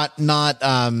not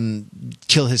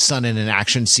kill his son in an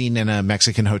action scene in a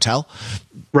Mexican hotel.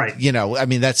 Right. You know, I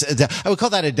mean, I would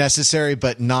call that a necessary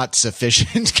but not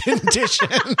sufficient condition.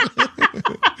 Parent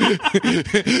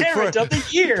of the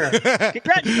year.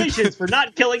 Congratulations for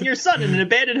not killing your son in an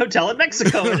abandoned hotel in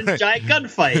Mexico in a giant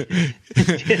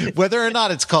gunfight. Whether or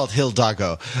not it's called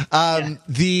Hidalgo. But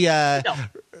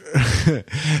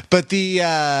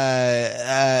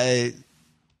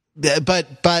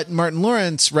Martin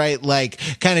Lawrence, right, like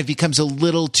kind of becomes a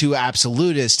little too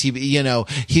absolutist.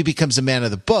 He becomes a man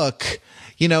of the book.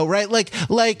 You know, right? Like,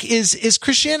 is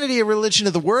Christianity a religion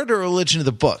of the word or a religion of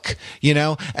the book? You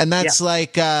know, and that's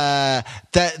like, that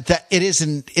it is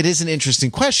an interesting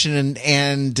question.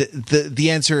 And the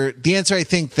answer I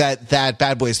think that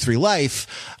Bad Boys 3 Life,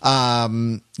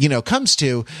 comes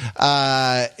to,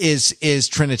 is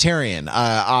Trinitarian,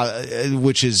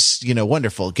 which is,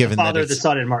 wonderful given the Father, that the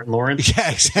Son, and Martin Lawrence. Yeah,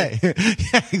 exactly.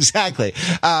 Yeah, exactly.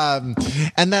 And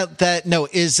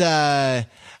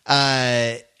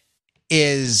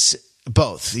is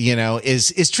both,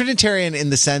 is Trinitarian in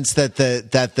the sense that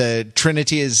the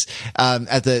Trinity is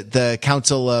at the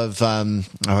council of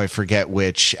I forget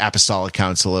which apostolic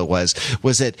council it was.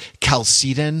 Was it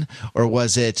Chalcedon or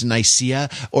was it Nicaea?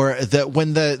 Or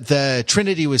when the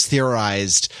Trinity was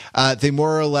theorized, they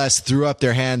more or less threw up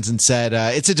their hands and said,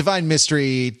 it's a divine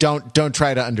mystery, don't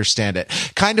try to understand it.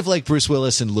 Kind of like Bruce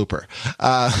Willis in Looper,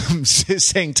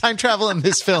 saying time travel in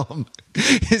this film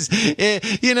is,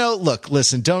 look,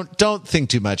 listen, don't think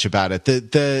too much about it.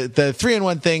 The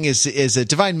 3-in-1 thing is a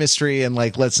divine mystery, and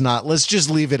like let's just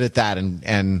leave it at that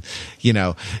and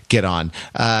get on.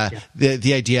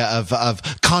 The idea of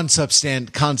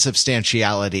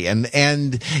consubstantiality and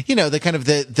the kind of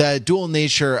the dual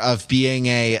nature of being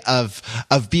a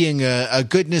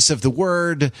goodness of the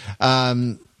word,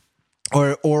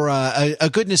 or a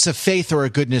goodness of faith or a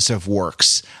goodness of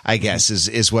works, I guess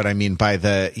is what I mean by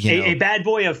a bad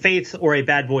boy of faith or a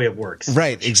bad boy of works.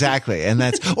 Right, exactly. And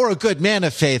that's, or a good man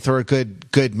of faith or a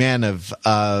good man of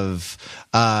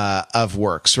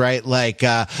works, right? Like,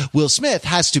 Will Smith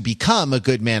has to become a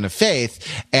good man of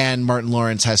faith and Martin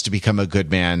Lawrence has to become a good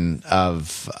man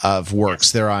of works.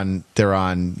 Yes. They're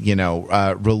on,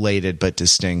 related but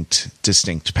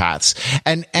distinct paths.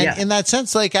 And in that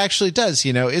sense, like actually does,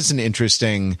 is an interesting,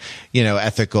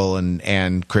 ethical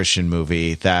and Christian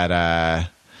movie that,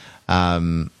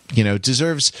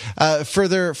 deserves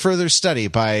further study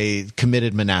by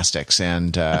committed monastics.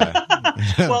 And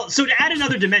well, so to add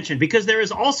another dimension, because there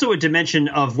is also a dimension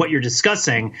of what you're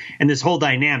discussing and this whole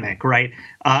dynamic, right?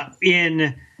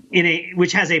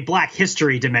 Which has a Black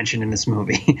history dimension in this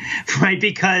movie, right?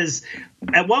 Because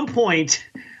at one point,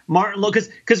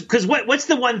 because what's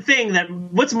the one thing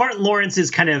what's Martin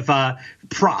Lawrence's kind of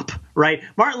prop, right?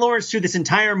 Martin Lawrence through this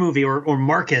entire movie, or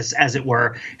Marcus as it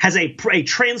were, has a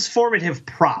transformative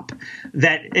prop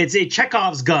that it's a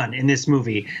Chekhov's gun in this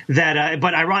movie that,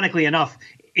 but ironically enough,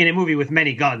 in a movie with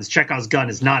many guns, Chekhov's gun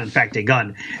is not in fact a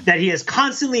gun that he is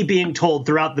constantly being told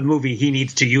throughout the movie he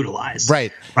needs to utilize.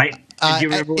 Right. Do you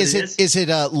remember what it is? Is it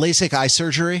LASIK eye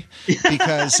surgery?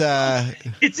 Because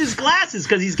it's his glasses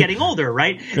because he's getting older,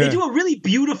 right? Yeah. They do a really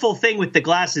beautiful thing with the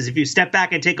glasses if you step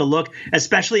back and take a look,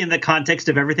 especially in the context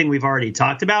of everything we've already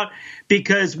talked about.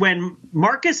 Because when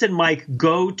Marcus and Mike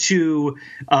go to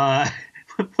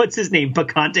what's his name,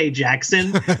 Picante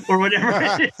Jackson or whatever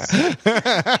it is.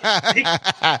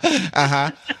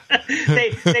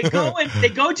 They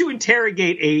go to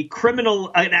interrogate a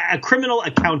criminal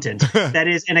accountant that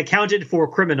is an accountant for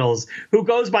criminals who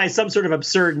goes by some sort of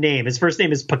absurd name. His first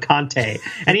name is Picante,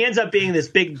 and he ends up being this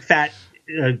big fat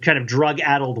kind of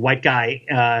drug-addled white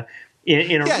guy.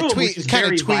 In a room, which is kind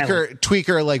of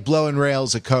tweaker, like blowing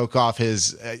rails of coke off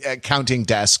his accounting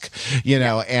desk,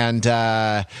 and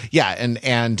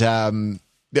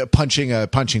punching a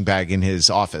punching bag in his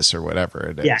office or whatever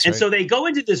it is. Yeah, and so they go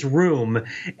into this room,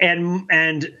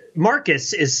 and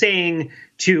Marcus is saying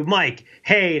to Mike,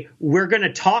 "Hey, we're going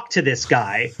to talk to this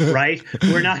guy, right?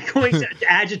 We're not going to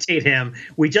agitate him.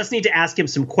 We just need to ask him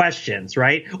some questions,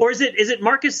 right?" Or is it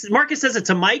Marcus? Marcus says it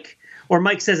to Mike. Or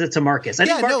Mike says it to Marcus.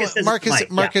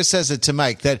 Marcus says it to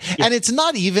Mike. And it's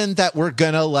not even that we're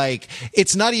gonna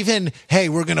it's not even, hey,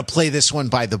 we're gonna play this one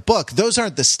by the book. Those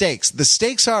aren't the stakes. The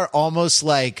stakes are almost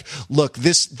like, look,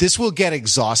 this will get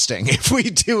exhausting if we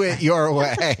do it your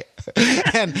way.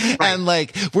 and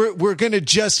like we're gonna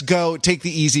just go take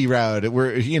the easy route.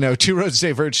 We're two roads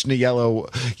diverge to yellow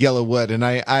wood, and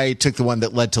I took the one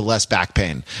that led to less back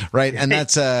pain, right? And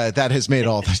that's that has made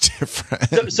all the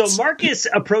difference. So Marcus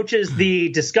approaches the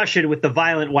discussion with the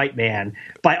violent white man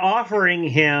by offering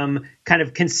him kind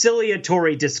of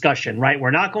conciliatory discussion, right?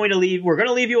 We're going to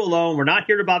leave you alone. We're not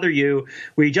here to bother you.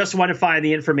 We just want to find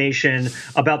the information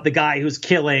about the guy who's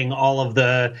killing all of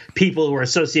the people who are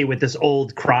associated with this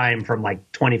old crime from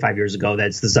like 25 years ago.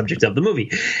 That's the subject of the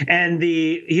movie. And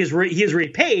he is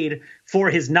repaid for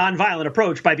his nonviolent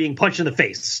approach by being punched in the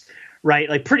face, right?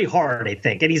 Like pretty hard, I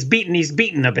think. And he's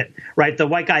beaten a bit, right? The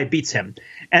white guy beats him.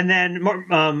 And then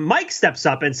Mike steps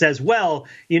up and says, well,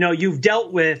 you've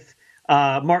dealt with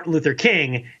Martin Luther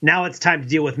King. Now it's time to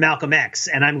deal with Malcolm X,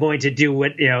 and I'm going to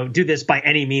do this by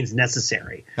any means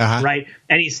necessary, right?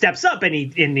 And he steps up and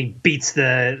he beats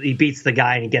the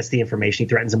guy, and he gets the information. He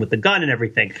threatens him with the gun and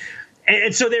everything.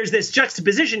 And so there's this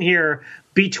juxtaposition here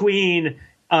between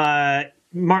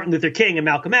Martin Luther King and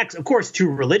Malcolm X, of course, two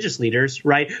religious leaders,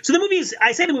 right? So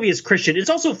I say the movie is Christian. It's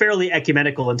also fairly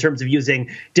ecumenical in terms of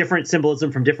using different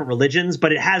symbolism from different religions,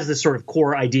 but it has this sort of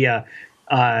core idea.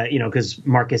 Because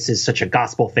Marcus is such a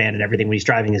gospel fan and everything when he's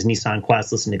driving his Nissan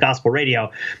Quest, listening to gospel radio.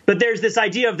 But there's this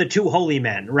idea of the two holy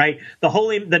men, right? The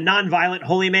nonviolent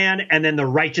holy man, and then the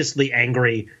righteously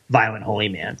angry, violent holy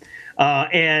man.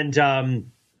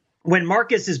 When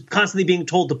Marcus is constantly being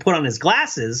told to put on his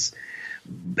glasses,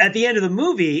 at the end of the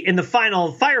movie, in the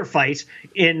final firefight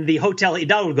in the Hotel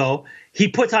Hidalgo, he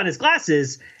puts on his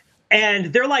glasses,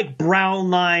 and they're like brown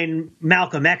line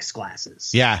Malcolm X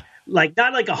glasses. Yeah. Like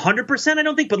not like 100%, I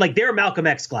don't think, but like they're Malcolm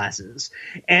X glasses.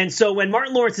 And so when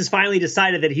Martin Lawrence has finally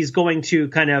decided that he's going to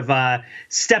kind of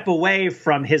step away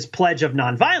from his pledge of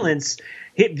nonviolence,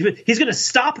 he's going to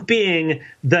stop being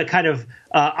the kind of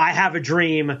I have a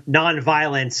dream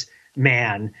nonviolent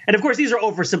man. And of course, these are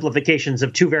oversimplifications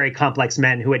of two very complex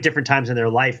men who at different times in their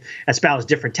life espoused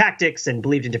different tactics and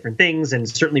believed in different things, and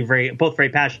certainly both very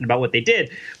passionate about what they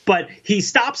did. But he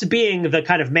stops being the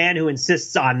kind of man who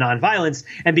insists on nonviolence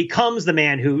and becomes the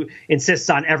man who insists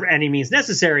on any means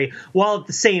necessary, while at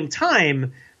the same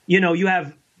time, you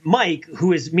have Mike,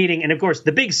 who is meeting, and of course,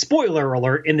 the big spoiler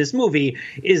alert in this movie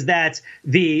is that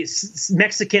the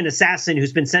Mexican assassin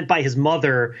who's been sent by his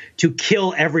mother to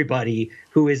kill everybody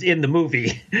who is in the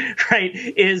movie, right,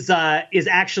 is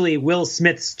actually Will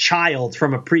Smith's child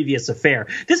from a previous affair.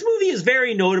 This movie is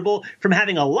very notable from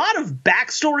having a lot of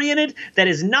backstory in it that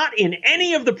is not in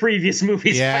any of the previous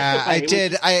movies. Yeah,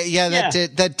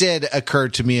 that did occur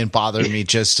to me and bother me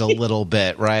just a little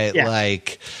bit, right? Yeah.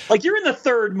 Like you're in the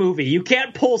third movie. You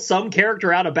can't pull some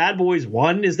character out of Bad Boys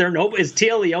 1. Is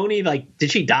Tia Leone, like,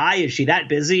 did she die? Is she that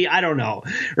busy? I don't know,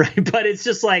 right? But it's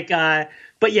just like,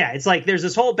 but yeah, it's like there's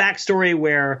this whole backstory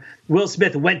where Will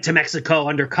Smith went to Mexico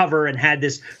undercover and had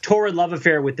this torrid love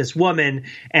affair with this woman.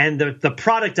 And the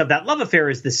product of that love affair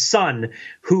is this son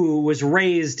who was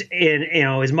raised in,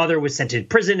 his mother was sent to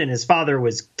prison and his father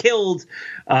was killed,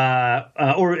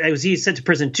 he sent to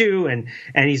prison too.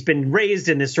 And he's been raised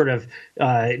in this sort of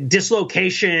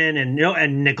dislocation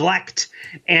and neglect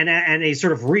and a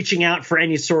sort of reaching out for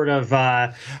any sort of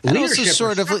leadership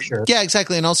sort of, yeah,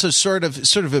 exactly. And also sort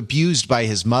of abused by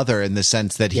his mother in the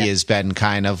sense that he has been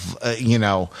kind of,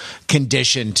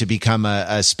 conditioned to become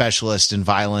a specialist in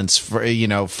violence for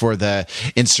the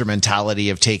instrumentality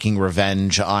of taking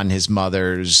revenge on his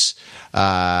mother's,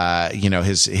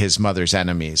 his mother's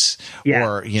enemies. Yeah.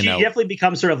 Or, she definitely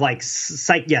becomes sort of like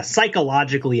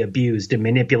psychologically abused and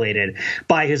manipulated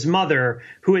by his mother,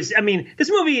 who is,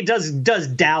 this movie does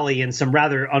dally in some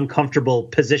rather uncomfortable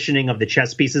positioning of the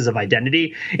chess pieces of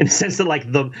identity, in the sense that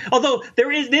although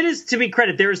it is to be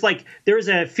credited, there is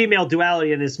a female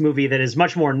duality in this movie that is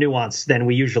much more nuanced than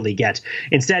we usually get.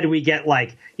 Instead, we get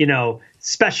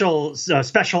special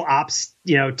ops,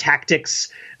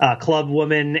 tactics, club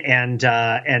woman and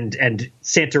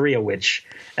Santeria witch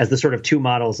as the sort of two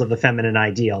models of the feminine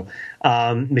ideal.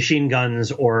 Machine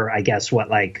guns, or I guess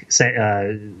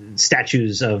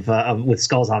statues of with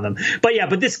skulls on them.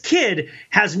 But this kid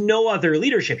has no other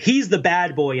leadership. He's the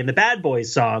bad boy in the Bad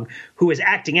Boys song who is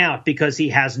acting out because he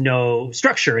has no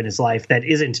structure in his life that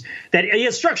he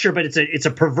has structure, but it's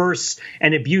a perverse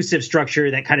and abusive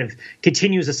structure that kind of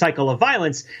continues a cycle of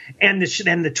violence. And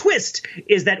the twist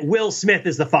is that Will Smith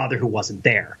is the father who wasn't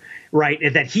there. Right,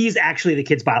 that he's actually the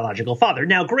kid's biological father.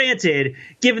 Now, granted,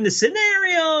 given the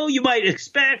scenario, you might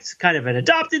expect kind of an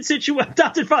adopted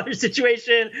father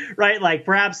situation, right? Like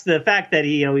perhaps the fact that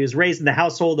he was raised in the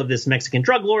household of this Mexican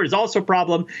drug lord is also a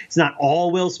problem. It's not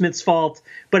all Will Smith's fault,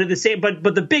 but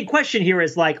but the big question here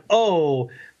is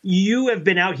you have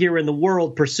been out here in the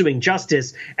world pursuing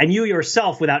justice, and you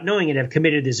yourself, without knowing it, have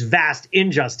committed this vast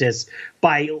injustice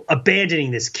by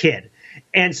abandoning this kid.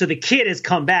 And so the kid has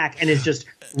come back and is just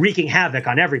wreaking havoc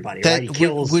on everybody. Right? He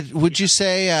kills. Would you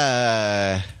say,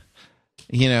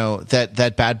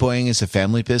 that bad boying is a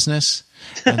family business,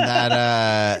 and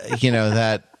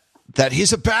that that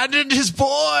he's abandoned his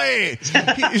boy.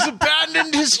 He's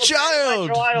abandoned his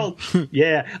child.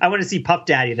 Yeah, I want to see Puff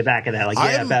Daddy in the back of that. Like,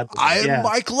 I am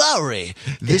Mike Lowry.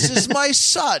 This is my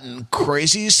son,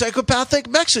 crazy psychopathic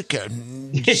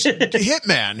Mexican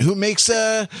hitman who makes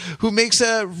a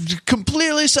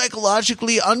completely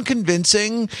psychologically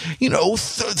unconvincing,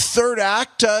 third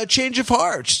act change of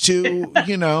heart to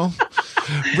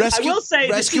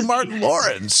rescue Martin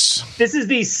Lawrence. This is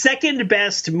the second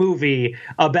best movie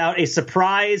about a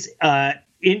surprise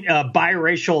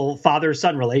biracial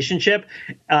father-son relationship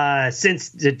since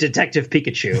Detective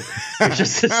Pikachu,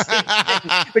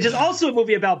 which is also a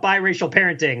movie about biracial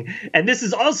parenting, and this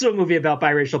is also a movie about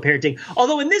biracial parenting.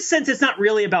 Although in this sense, it's not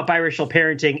really about biracial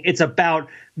parenting; it's about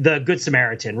the Good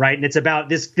Samaritan, right? And it's about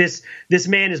this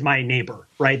man is my neighbor,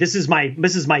 right? This is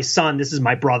my son, this is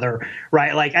my brother,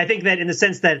 right? Like, I think that in the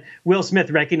sense that Will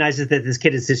Smith recognizes that this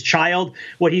kid is his child,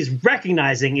 what he's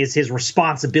recognizing is his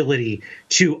responsibility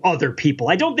to other people.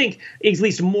 I don't think, at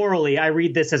least morally, I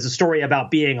read this as a story about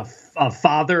being a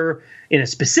father in a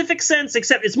specific sense,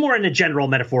 except it's more in a general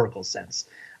metaphorical sense.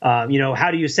 How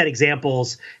do you set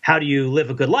examples? How do you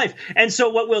live a good life? And so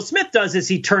what Will Smith does is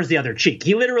he turns the other cheek.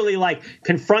 He literally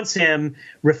confronts him,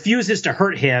 refuses to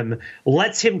hurt him,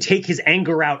 lets him take his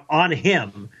anger out on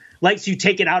him, lets you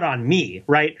take it out on me,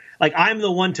 right? Like, I'm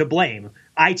the one to blame.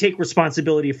 I take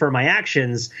responsibility for my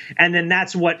actions. And then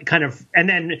that's what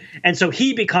and so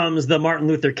he becomes the Martin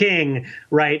Luther King,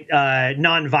 right?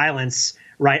 Nonviolence.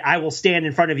 Right, I will stand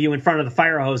in front of you in front of the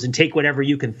fire hose and take whatever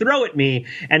you can throw at me,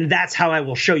 and that's how I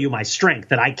will show you my strength,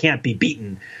 that I can't be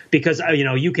beaten, because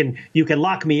you can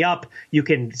lock me up, you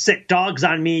can sick dogs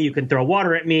on me, you can throw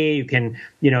water at me, you can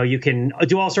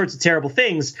do all sorts of terrible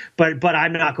things, but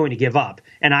I'm not going to give up,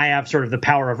 and I have sort of the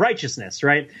power of righteousness,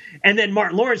 right? And then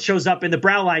Martin Lawrence shows up in the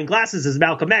brow line glasses as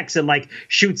Malcolm X and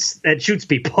shoots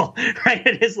people, right?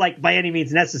 It is by any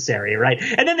means necessary, right?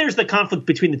 And then there's the conflict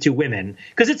between the two women,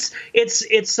 because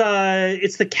it's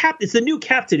the new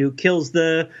captain who kills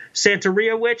the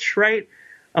Santeria witch, right?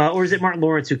 Or is it Martin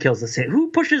Lawrence who kills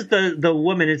who pushes the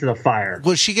woman into the fire?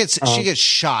 Well, she gets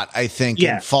shot, I think,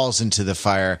 and falls into the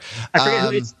fire. I forget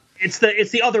who it's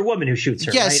the other woman who shoots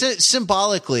her. Yeah, right?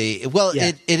 Symbolically. Well,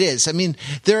 yeah. It is. I mean,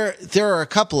 there are a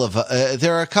couple of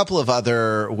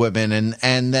other women,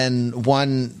 and then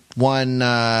one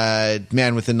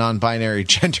man with a non-binary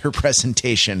gender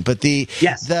presentation. But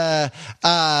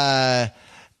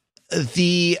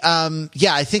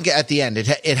I think at the end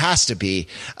it has to be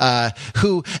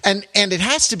and it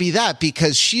has to be that,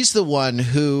 because she's the one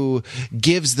who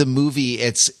gives the movie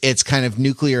its kind of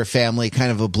nuclear family, kind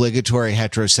of obligatory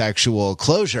heterosexual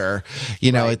closure,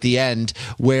 right, at the end,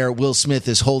 where Will Smith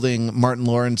is holding Martin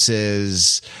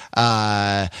Lawrence's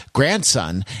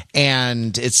grandson,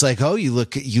 and it's like, oh, you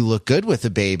look good with the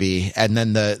baby, and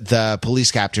then the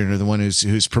police captain, or the one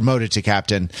who's promoted to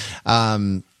captain, by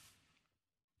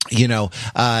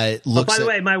the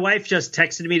way, my wife just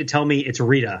texted me to tell me it's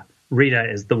Rita. Rita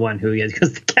is the one who is,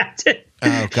 because the captain.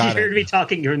 Oh, got she heard me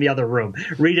talking here in the other room.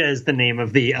 Rita is the name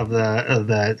of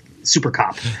the super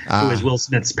cop who is Will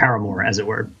Smith's paramour, as it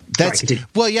were. That's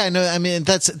well, yeah, no, I mean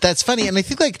that's funny, and I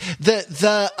think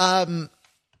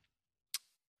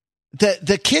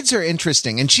the kids are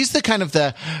interesting, and she's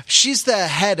the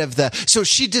head of so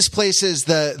she displaces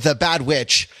the bad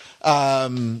witch.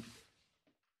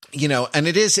 And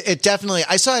it definitely,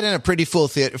 I saw it in a pretty full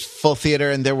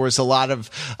theater, and there was a lot of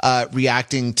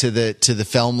reacting to the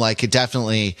film. Like, it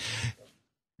definitely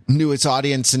knew its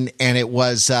audience, and it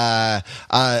was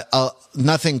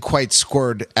nothing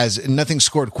scored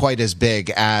quite as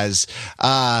big as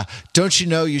don't you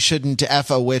know you shouldn't F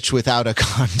a witch without a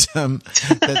condom.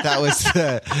 that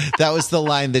was the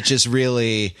line that just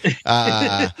really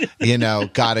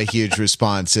got a huge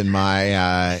response in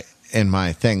my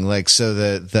thing. Like, so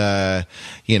the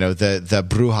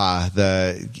bruja,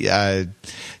 the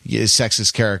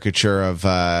sexist caricature of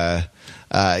a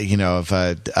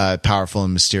powerful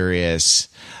and mysterious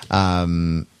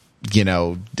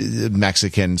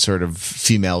Mexican sort of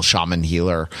female shaman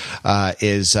healer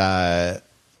is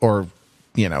or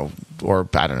or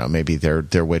I don't know, maybe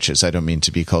they're witches. I don't mean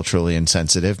to be culturally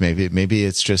insensitive. Maybe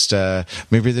it's just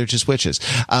maybe they're just witches.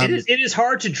 It is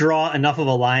hard to draw enough of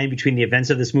a line between the events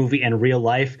of this movie and real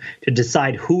life to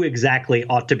decide who exactly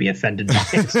ought to be offended by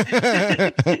it.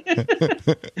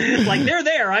 Like, they're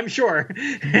there, I'm sure.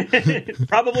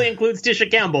 Probably includes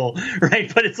Tisha Campbell,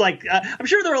 right? But it's like, I'm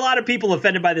sure there are a lot of people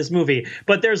offended by this movie,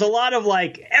 but there's a lot of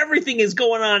like, everything is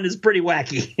going on is pretty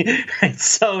wacky. Right?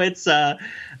 So it's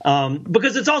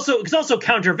because it's also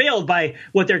countervailed by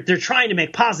what they're trying to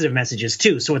make positive messages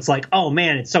too. So it's like, oh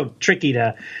man, it's so tricky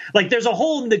to, like, there's a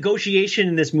whole negotiation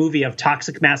in this movie of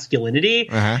toxic masculinity,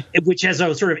 which has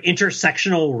a sort of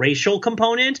intersectional racial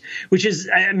component, which is,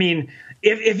 I mean,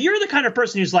 if you're the kind of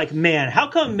person who's like, man, how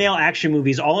come male action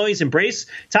movies always embrace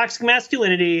toxic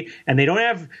masculinity and they don't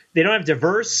have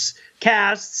diverse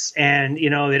casts, and they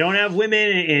don't have women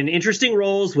in interesting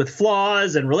roles with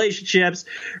flaws and relationships,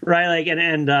 right? Like,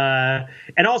 and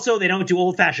also they don't do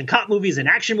old fashioned cop movies and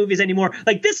action movies anymore.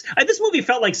 Like this movie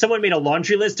felt like someone made a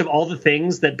laundry list of all the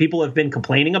things that people have been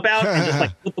complaining about and just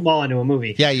like put them all into a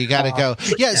movie. Yeah, you got to go.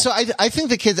 Yeah, so I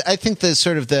think the kids, I think the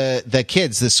sort of the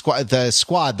kids, the squad,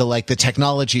 the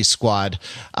technology squad,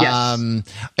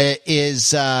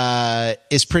 is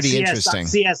pretty interesting.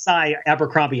 CSI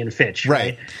Abercrombie and Fitch,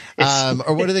 right?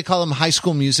 Or what do they call them? High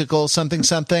School Musical, something.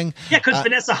 Yeah, because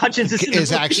Vanessa Hudgens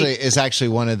is actually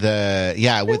one of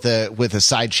the with a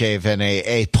side shave and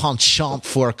a penchant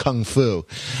for kung fu.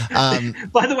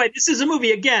 By the way, this is a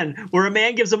movie again where a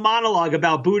man gives a monologue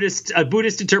about a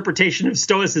Buddhist interpretation of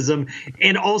Stoicism,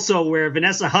 and also where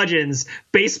Vanessa Hudgens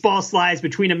baseball slides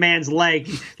between a man's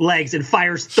legs and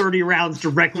fires 30 rounds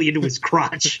directly into his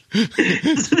crotch.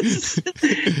 This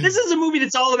is a movie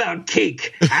that's all about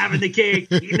cake, having the cake,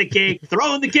 eating the cake,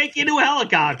 throwing the cake into a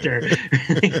helicopter.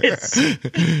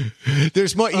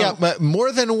 There's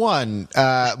more than one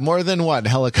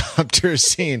helicopter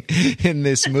scene in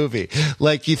this movie.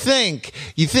 Like you think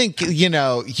you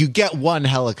get one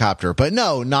helicopter, but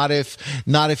no, not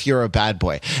if you're a bad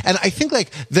boy. And I think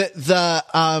like the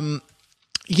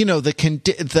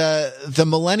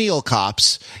millennial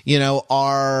cops,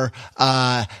 are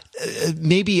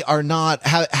maybe are not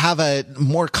have a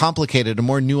more complicated, a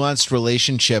more nuanced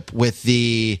relationship with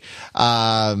the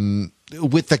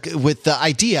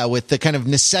idea, with the kind of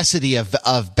necessity of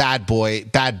bad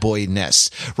boyness,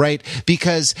 right?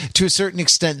 Because to a certain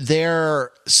extent,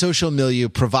 their social milieu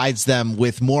provides them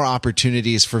with more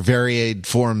opportunities for varied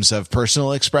forms of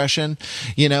personal expression,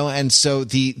 and so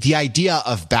the idea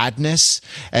of badness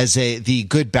as the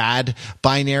good bad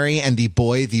binary and the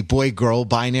boy girl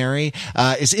binary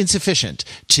is insufficient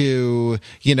to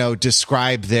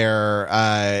describe their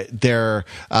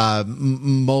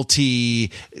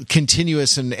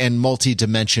continuous and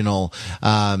multi-dimensional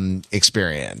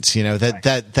experience.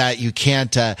 That you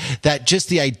can't that just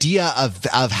the idea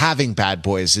of having bad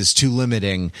boys is too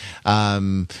limiting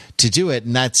to do it.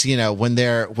 And that's when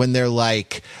they're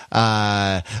like,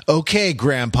 okay,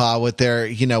 grandpa, what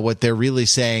they're really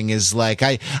saying is like,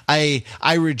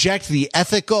 I reject the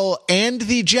ethical and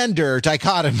the gender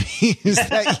dichotomies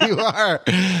that you are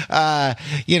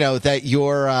that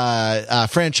your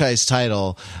franchise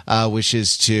title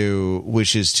wishes to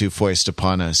foist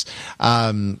upon us.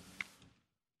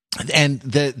 And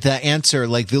the answer,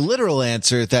 like the literal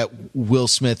answer that Will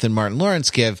Smith and Martin Lawrence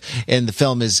give in the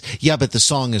film is, yeah, but the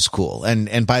song is cool.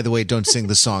 And by the way, don't sing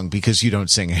the song because you don't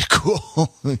sing it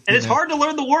cool. And it's hard to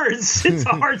learn the words. It's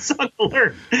a hard song to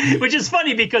learn, which is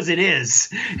funny because it is,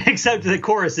 except the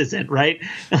chorus isn't, right?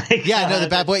 Like, the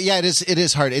bad boy. Yeah, it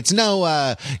is hard. It's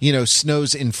no,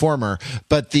 Snow's Informer,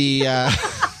 but the,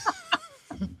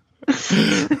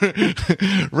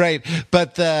 right.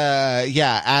 But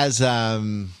as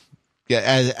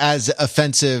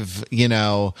offensive,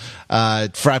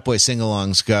 frat boy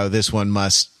sing-alongs go, this one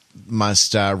must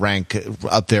rank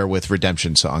up there with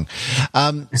Redemption Song.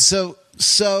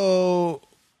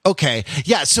 Okay.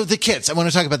 Yeah. So the kids, I want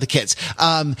to talk about the kids.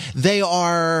 They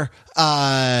are,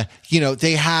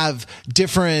 they have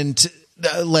different,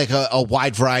 like a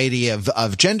wide variety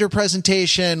of gender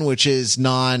presentation, which is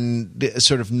not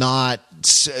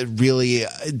really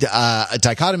a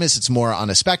dichotomous. It's more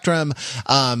on a spectrum.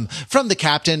 From the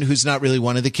captain, who's not really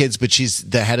one of the kids, but she's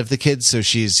the head of the kids, so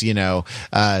she's she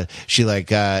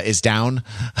is down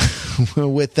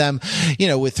with them.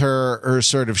 With her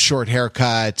sort of short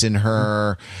haircut and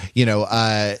her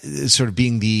sort of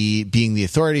being the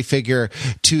authority figure,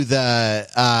 to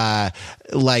the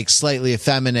like slightly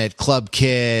effeminate club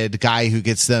kid guy who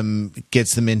gets them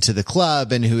into the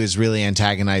club and who is really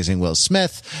antagonizing Will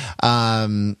Smith.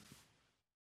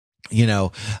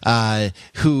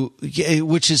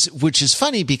 which is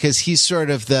funny because he's sort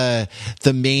of the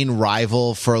main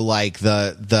rival for like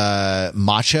the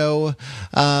macho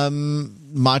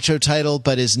title,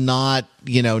 but is not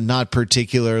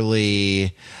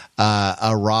particularly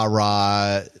a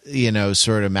rah-rah,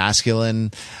 sort of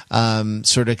masculine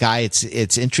sort of guy.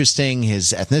 It's interesting.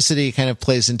 His ethnicity kind of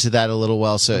plays into that a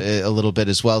little bit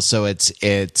as well. So it's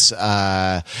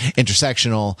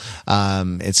intersectional.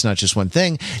 It's not just one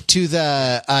thing. To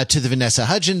the Vanessa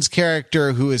Hudgens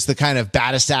character, who is the kind of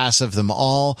baddest ass of them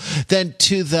all. Then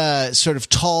to the sort of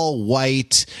tall,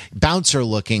 white,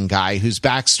 bouncer-looking guy whose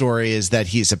backstory is that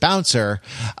he's a bouncer.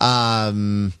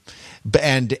 And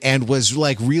was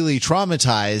like really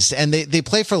traumatized, and they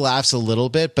play for laughs a little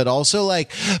bit, but also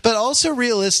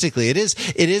realistically, it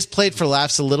is played for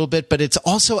laughs a little bit, but it's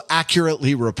also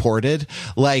accurately reported,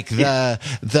 like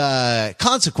the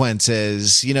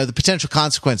consequences, the potential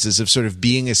consequences of sort of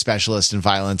being a specialist in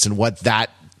violence and what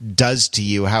that does to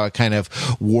you, how it kind of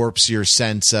warps your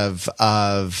sense of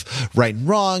right and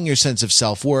wrong, your sense of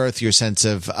self-worth, your sense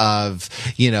of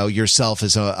yourself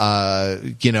as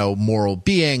a moral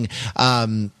being,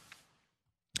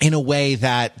 in a way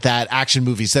that action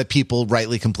movies, that people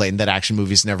rightly complain that action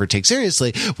movies never take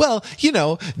seriously. Well,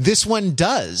 this one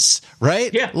does,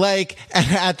 right? Yeah. Like,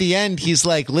 at the end, he's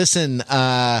like, listen,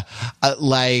 I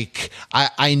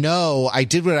know I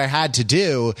did what I had to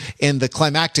do in the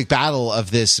climactic battle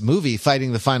of this movie,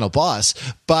 fighting the final boss,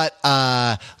 but,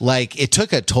 it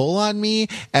took a toll on me.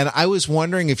 And I was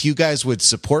wondering if you guys would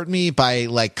support me by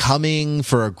like coming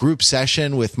for a group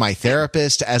session with my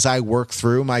therapist as I work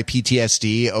through my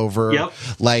PTSD over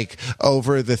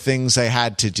the things I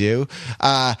had to do.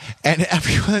 And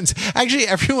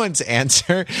everyone's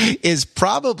answer is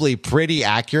probably pretty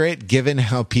accurate given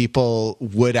how people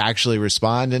would actually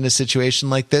respond in a situation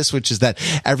like this, which is that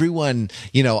everyone,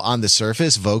 on the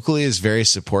surface vocally is very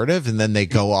supportive, and then they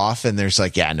go off and there's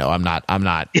like, yeah, no, I'm not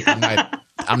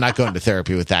going to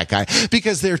therapy with that guy,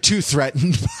 because they're too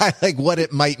threatened by like what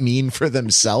it might mean for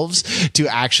themselves to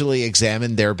actually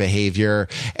examine their behavior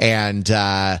and,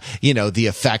 the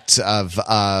effects of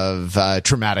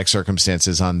traumatic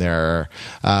circumstances on their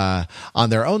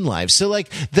own lives. So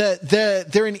like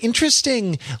they're an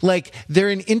interesting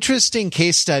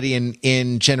case study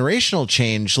in generational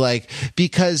change, like,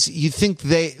 because you think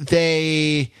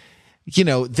they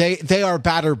are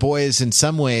badder boys in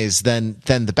some ways than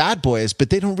the bad boys, but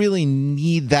they don't really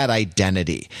need that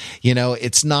identity.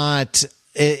 It's not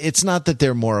that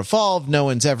they're more evolved. No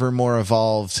one's ever more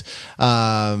evolved.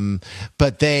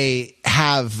 But they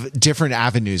have different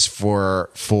avenues for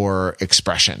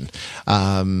expression,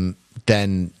 than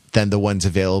the ones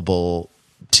available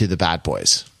to the bad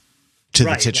boys, to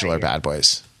the titular bad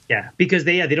boys. Yeah, because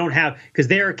they don't have, because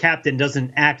their captain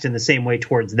doesn't act in the same way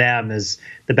towards them as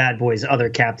the bad boys' other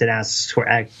captain acts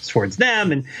towards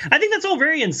them, and I think that's all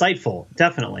very insightful.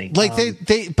 Definitely, like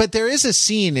but there is a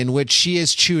scene in which she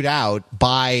is chewed out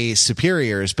by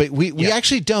superiors, but we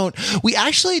actually don't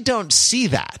see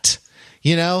that.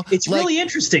 It's really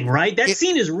interesting, right? That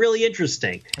scene is really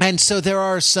interesting. And so there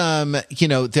are some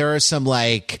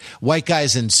like white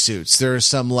guys in suits. There are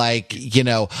some like,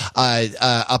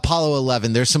 Apollo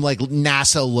 11. There's some like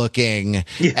NASA looking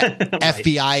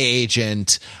FBI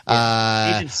agent.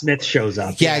 Agent Smith shows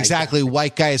up. Yeah, exactly.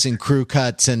 White guys in crew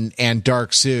cuts and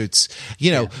dark suits,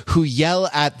 who yell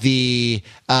at the,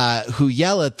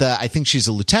 I think she's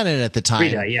a lieutenant at the time.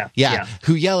 Rita, yeah.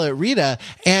 Who yell at Rita.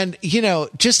 And,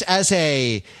 just as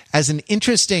an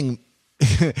interesting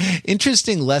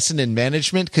lesson in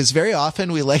management, because very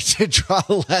often we like to draw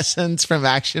lessons from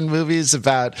action movies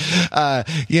about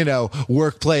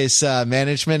workplace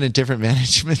management and different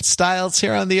management styles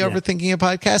here on the Overthinking It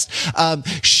podcast.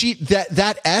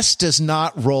 That S does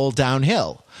not roll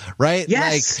downhill. Right?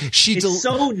 Yes. Like it's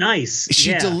so nice.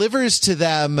 She delivers to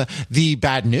them the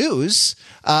bad news.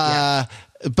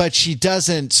 But she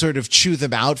doesn't sort of chew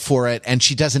them out for it, and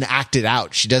she doesn't act it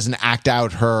out. She doesn't act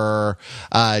out her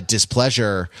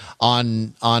displeasure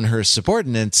on her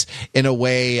subordinates in a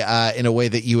way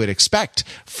that you would expect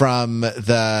from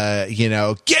the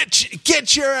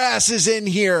get your asses in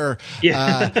here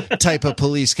type of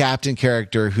police captain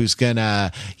character who's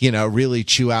gonna really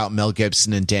chew out Mel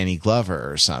Gibson and Danny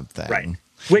Glover or something. Right.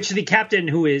 Which the captain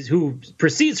who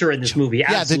precedes her in this movie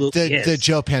absolutely is. The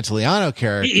Joe Pantoliano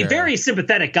character. He very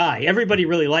sympathetic guy. Everybody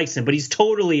really likes him, but he's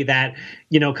totally that,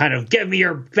 kind of give me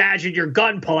your badge and your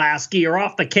gun, Pulaski, you're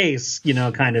off the case,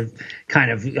 kind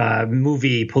of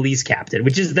movie police captain,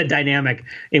 which is the dynamic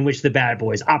in which the bad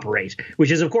boys operate,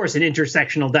 which is, of course, an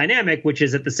intersectional dynamic, which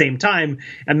is at the same time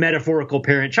a metaphorical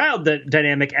parent-child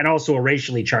dynamic and also a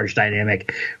racially charged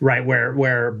dynamic, right,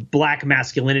 where black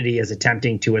masculinity is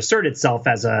attempting to assert itself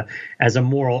as a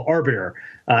moral arbiter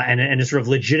and a sort of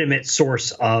legitimate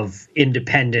source of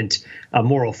independent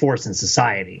moral force in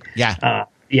society.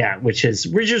 Yeah, which is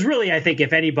really, I think,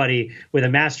 if anybody with a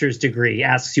master's degree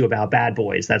asks you about Bad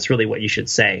Boys, that's really what you should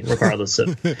say, regardless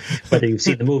of whether you've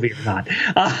seen the movie or not.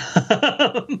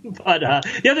 But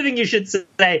the other thing you should say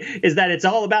is that it's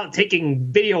all about taking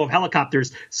video of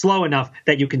helicopters slow enough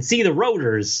that you can see the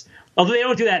rotors. Although they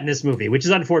don't do that in this movie, which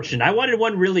is unfortunate. I wanted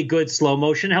one really good slow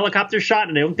motion helicopter shot,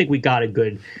 and I don't think we got a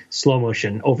good slow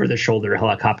motion over the shoulder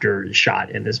helicopter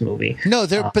shot in this movie. No,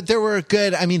 but there were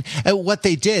good. I mean, what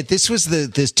they did, this was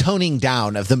this toning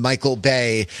down of the Michael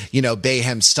Bay,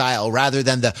 Bayhem style, rather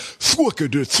than the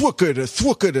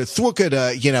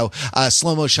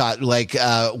slow mo shot, like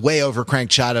way over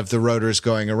cranked shot of the rotors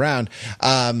going around.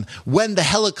 When the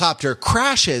helicopter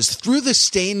crashes through the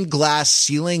stained glass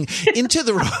ceiling into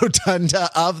the rotunda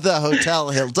of the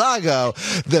Hotel Hidalgo,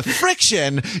 the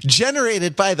friction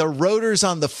generated by the rotors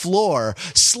on the floor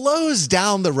slows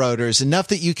down the rotors enough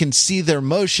that you can see their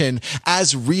motion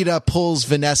as Rita pulls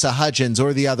Vanessa Hudgens,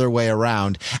 or the other way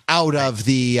around, out of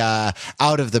the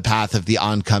path of the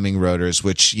oncoming rotors,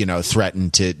 which threaten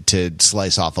to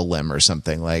slice off a limb or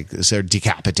something, like so,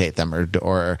 decapitate them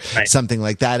or right. Something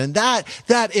like that. And that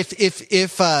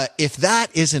if that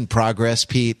isn't progress,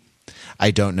 Pete, I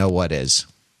don't know what is.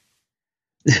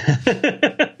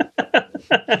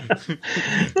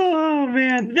 Oh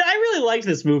man, I really liked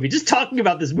this movie. Just talking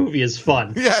about this movie is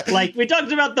fun. Yeah. Like, we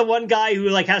talked about the one guy who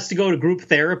has to go to group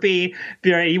therapy.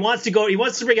 He wants to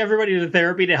bring everybody to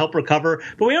therapy to help recover,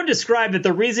 but we don't describe that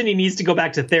the reason he needs to go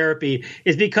back to therapy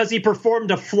is because he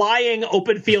performed a flying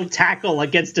open field tackle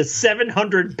against a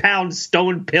 700-pound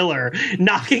stone pillar,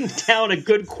 knocking down a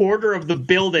good quarter of the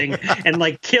building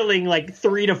and killing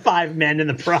 3 to 5 men in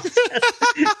the process.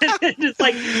 It's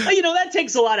that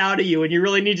takes a lot out of you, and you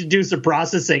really need to do some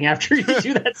processing after you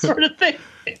do that sort of thing,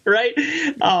 right?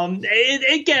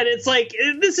 Again, it's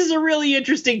this is a really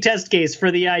interesting test case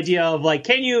for the idea of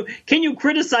can you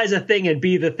criticize a thing and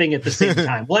be the thing at the same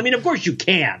time? Well, I mean, of course you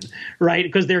can, right?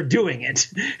 Because they're doing it,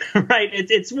 right?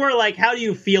 It's more like, how do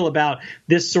you feel about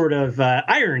this sort of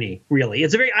irony? Really,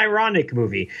 it's a very ironic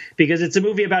movie because it's a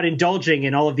movie about indulging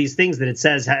in all of these things that it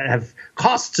says have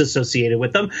costs associated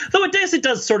with them. Though it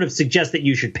does sort of suggest that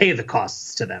you should pay the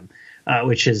costs to them.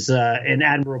 Which is an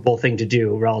admirable thing to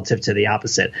do relative to the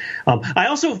opposite. I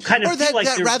also kind of feel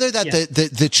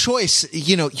the choice,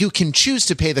 you can choose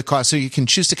to pay the cost, or you can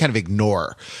choose to kind of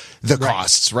ignore the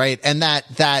costs, right? And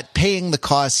that paying the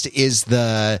cost is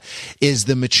the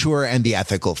mature and the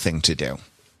ethical thing to do.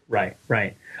 Right.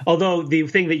 Although the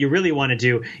thing that you really want to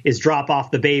do is drop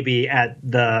off the baby at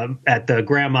the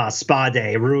grandma's spa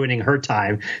day, ruining her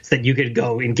time so that you could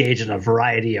go engage in a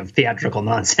variety of theatrical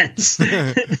nonsense.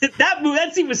 That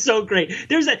scene was so great. For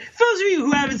those of you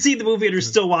who haven't seen the movie and are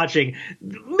still watching,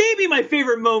 maybe my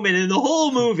favorite moment in the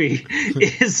whole movie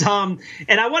is and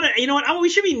I want to, we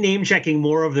should be name checking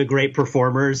more of the great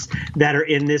performers that are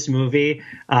in this movie.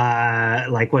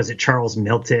 Was it Charles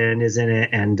Milton is in it,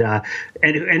 and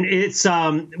it's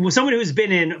someone who's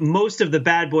been in most of the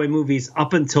Bad Boy movies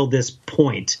up until this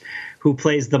point, who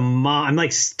plays the mom.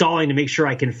 I'm stalling to make sure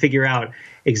I can figure out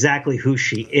exactly who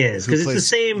she is, because it's the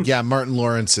same. Yeah, Martin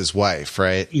Lawrence's wife,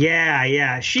 right?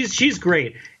 Yeah. She's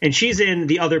great, and she's in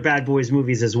the other Bad Boys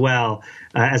movies as well.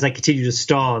 As I continue to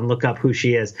stall and look up who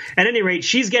she is, at any rate,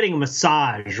 she's getting a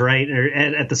massage right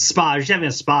at the spa. She's having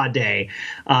a spa day,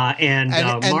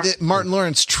 Martin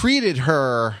Lawrence treated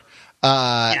her.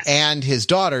 Yes. And his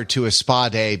daughter to a spa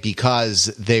day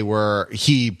because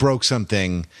he broke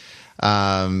something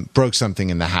in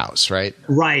the house, right?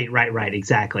 Right,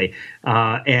 exactly.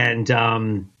 Oh,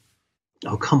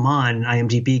 come on,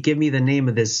 IMDb, give me the name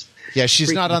of this. Yeah,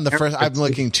 she's not on the first. I'm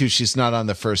looking too. She's not on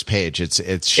the first page.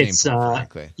 It's shameful,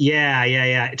 frankly.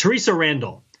 Yeah. Teresa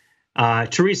Randall.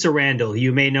 Teresa Randall,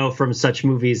 you may know from such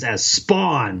movies as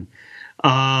Spawn,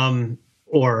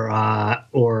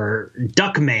 or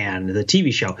Duckman, the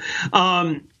TV show.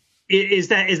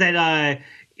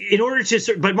 In order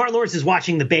to, but Martin Lawrence is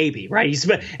watching the baby, right?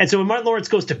 And so when Martin Lawrence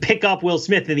goes to pick up Will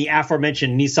Smith in the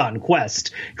aforementioned Nissan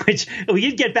Quest, which we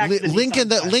did get back to the link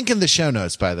in the show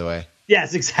notes, by the way.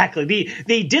 Yes, exactly.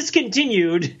 The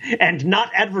discontinued and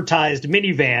not advertised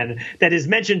minivan that is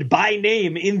mentioned by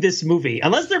name in this movie,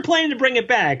 unless they're planning to bring it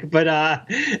back. But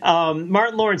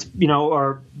Martin Lawrence,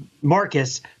 or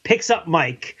Marcus, picks up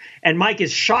Mike, and Mike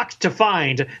is shocked to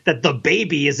find that the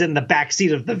baby is in the back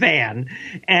seat of the van,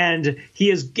 and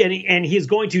he is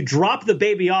going to drop the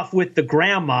baby off with the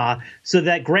grandma so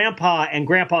that Grandpa and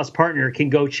Grandpa's partner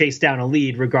can go chase down a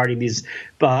lead regarding these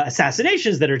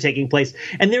assassinations that are taking place.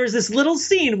 And there is this little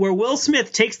scene where Will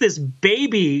Smith takes this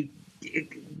baby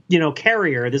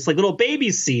carrier, this like little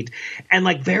baby seat, and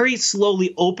like very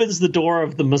slowly opens the door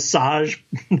of the massage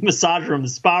room, the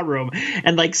spa room,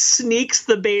 and like sneaks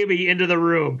the baby into the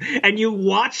room. And you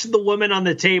watch the woman on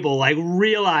the table like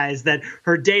realize that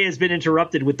her day has been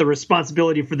interrupted with the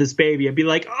responsibility for this baby, and be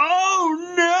like,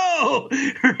 oh no.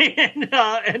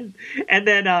 and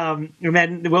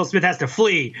then Will Smith has to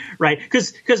flee, right?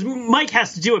 Because Mike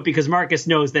has to do it because Marcus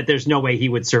knows that there's no way he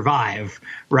would survive,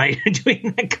 right?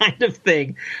 Doing that kind of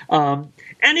thing. And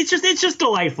it's just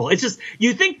delightful. It's just,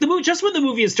 you think just when the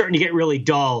movie is starting to get really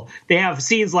dull, they have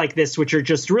scenes like this which are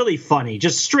just really funny,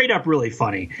 just straight up really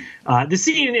funny. The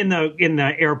scene in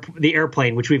the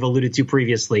airplane, which we've alluded to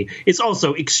previously, is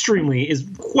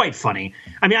quite funny.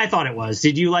 I mean, I thought it was.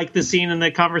 Did you like the scene in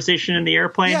the conversation in the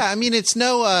airplane? Yeah, I mean, it's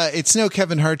no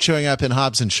Kevin Hart showing up in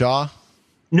Hobbs and Shaw.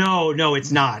 No,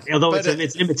 it's not. Although it's an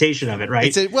imitation of it,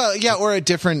 right? Or a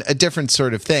different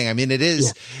sort of thing. I mean, it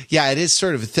is. Yeah, it is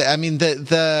sort of. I mean,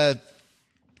 there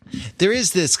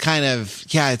is this kind of,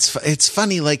 it's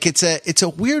funny. Like it's a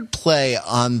weird play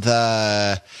on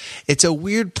the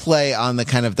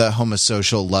kind of the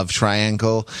homosocial love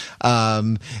triangle,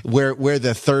 where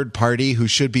the third party, who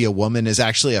should be a woman, is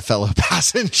actually a fellow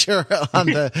passenger on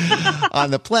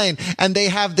the plane. And they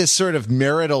have this sort of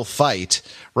marital fight,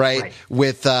 right?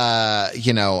 With a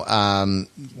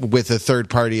third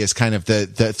party as kind of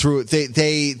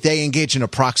they engage in a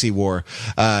proxy war,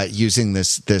 using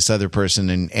this other person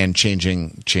and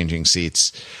changing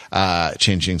seats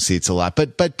a lot.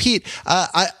 But Pete,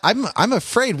 I'm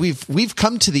afraid we've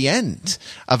come to the end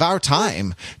of our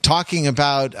time talking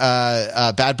about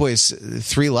Bad Boys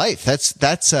 3 Life.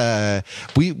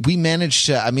 We managed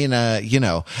to. I mean,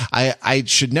 I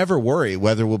should never worry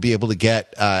whether we'll be able to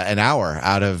get an hour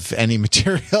out of any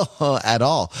material at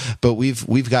all. But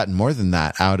we've gotten more than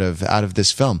that out of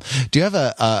this film. Do you have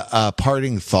a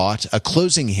parting thought, a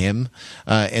closing hymn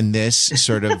in this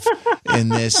sort of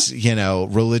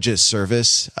religious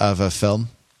service of a film?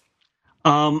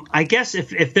 I guess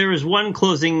if there was one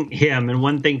closing hymn and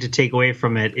one thing to take away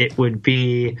from it, it would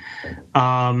be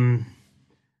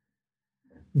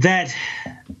that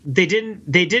they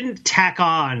didn't tack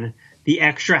on the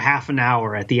extra half an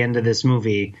hour at the end of this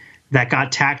movie that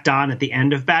got tacked on at the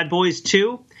end of Bad Boys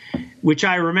 2, which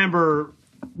I remember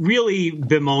really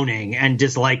bemoaning and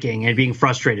disliking and being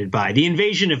frustrated by. The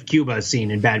invasion of Cuba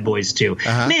scene in Bad Boys 2.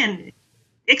 Uh-huh. Man,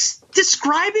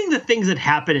 describing the things that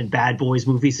happen in Bad Boys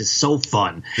movies is so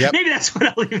fun. Yep. Maybe that's what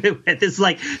I'll leave it with. It's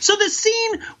like, so the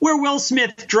scene where Will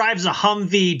Smith drives a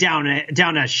Humvee down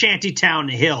a shantytown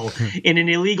hill in an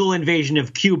illegal invasion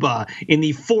of Cuba in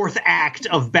the fourth act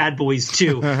of Bad Boys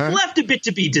 2 left a bit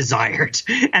to be desired,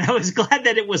 and I was glad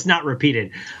that it was not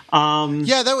repeated.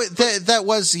 That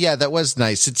was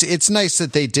nice. It's nice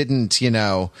that they didn't,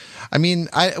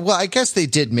 I guess they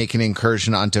did make an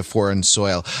incursion onto foreign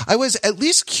soil. At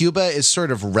least Cuba is sort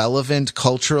of relevant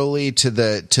culturally to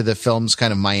the film's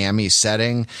kind of Miami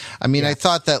setting. I mean, I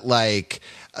thought that like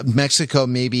Mexico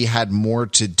maybe had more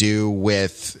to do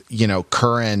with,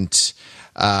 current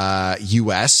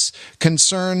U.S.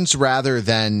 concerns rather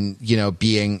than,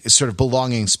 being sort of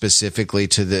belonging specifically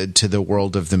to the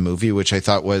world of the movie, which I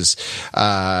thought was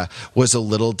a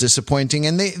little disappointing.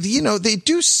 And they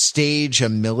do stage a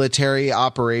military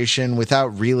operation without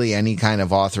really any kind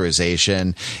of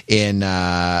authorization in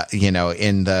the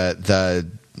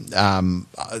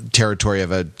territory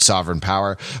of a sovereign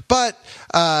power, but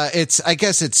I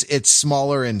guess it's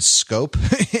smaller in scope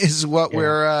is what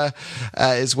we're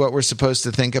supposed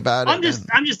to think about. I'm just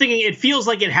thinking it feels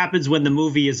like it happens when the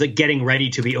movie is getting ready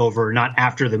to be over, not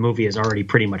after the movie is already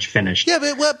pretty much finished. Yeah,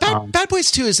 but Bad Boys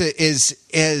 2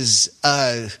 is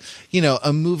a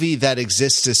movie that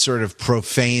exists to sort of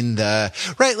profane the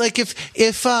right. Like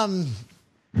if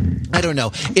I don't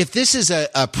know if this is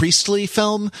a priestly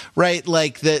film, right?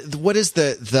 Like what is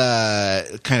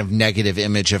the kind of negative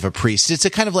image of a priest? It's a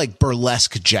kind of like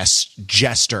burlesque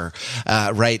jester,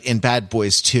 right? In Bad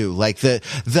Boys 2, like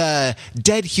the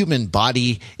dead human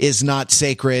body is not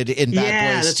sacred in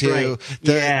Bad Boys 2. Right.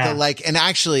 The like, and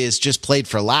actually is just played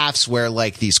for laughs, where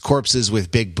like these corpses with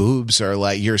big boobs are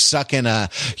like, you're stuck in a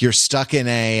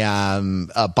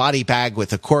body bag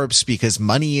with a corpse because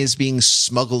money is being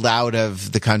smuggled out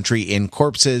of the country in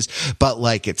corpses, but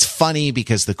like it's funny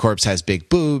because the corpse has big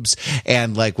boobs,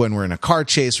 and like when we're in a car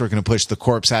chase, we're going to push the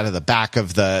corpse out of the back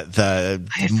of the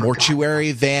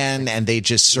mortuary van, and they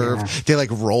just serve they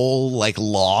like roll like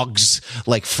logs,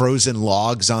 like frozen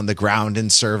logs on the ground,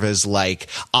 and serve as like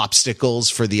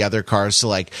obstacles for the other cars to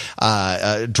like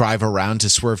drive around to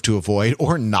swerve to avoid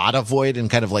or not avoid and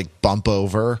kind of like bump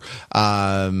over.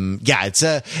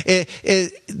 The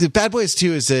Bad Boys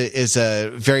 2 is a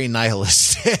very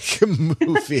nihilistic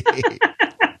movie.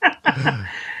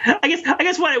 I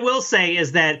guess what I will say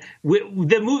is that the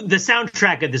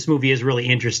soundtrack of this movie is really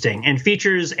interesting and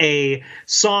features a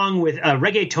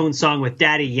reggaeton song with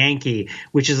Daddy Yankee,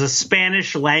 which is a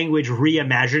Spanish language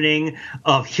reimagining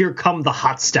of Here Come the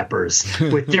Hot Steppers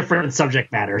with different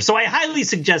subject matter. So I highly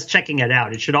suggest checking it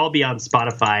out. It should all be on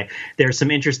Spotify. There's some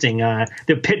interesting, the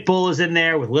Pitbull is in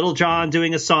there with Little John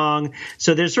doing a song.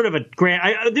 So there's sort of a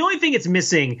grand, the only thing it's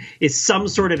missing is some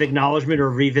sort of acknowledgement or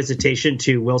revisitation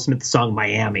to Will Smith's song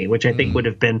Miami, which I think would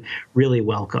have been really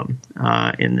welcome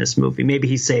in this movie. Maybe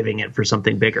he's saving it for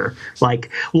something bigger, like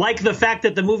the fact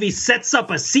that the movie sets up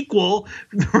a sequel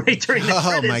right during the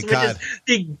credits, my God. which is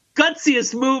the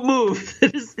gutsiest move.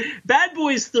 Bad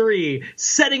Boys 3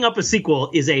 setting up a sequel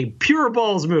is a pure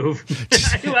balls move.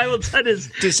 I will tell you,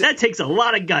 that takes a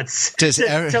lot of guts to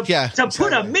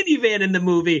put a minivan in the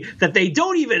movie that they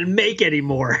don't even make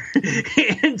anymore,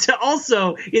 and to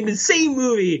also in the same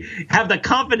movie have the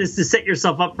confidence to set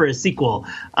yourself up for a sequel.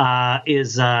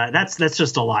 That's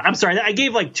just a lot. I'm sorry, I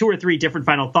gave like 2 or 3 different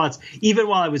final thoughts, even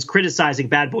while I was criticizing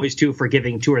Bad Boys 2 for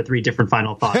giving 2 or 3 different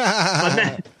final thoughts.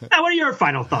 But what are your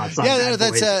final thoughts?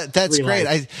 That's great.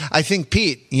 I think,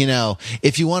 Pete,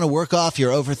 if you want to work off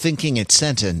your overthinking it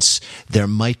sentence, there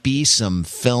might be some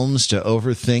films to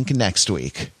overthink next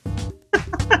week.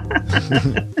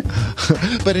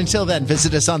 But until then,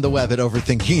 visit us on the web at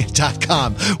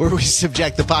overthinkingit.com, where we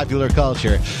subject the popular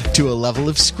culture to a level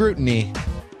of scrutiny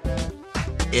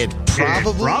it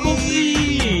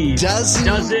probably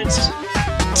doesn't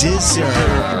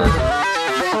deserve.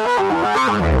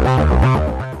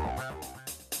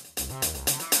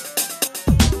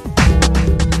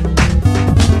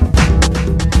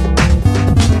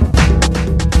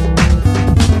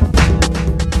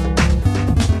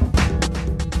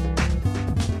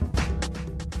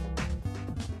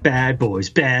 Bad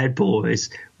boys,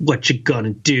 what you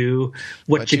gonna do?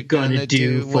 What you gonna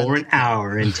do for an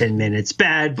hour and 10 minutes?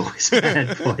 Bad boys,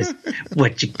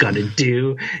 what you gonna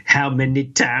do? How many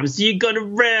times you gonna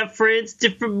reference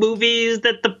different movies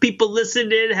that the people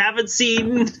listening haven't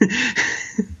seen?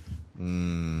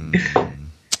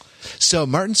 So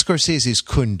Martin Scorsese's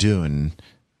Kundun.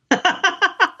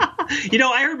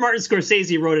 I heard Martin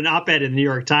Scorsese wrote an op-ed in the New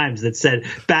York Times that said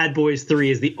Bad Boys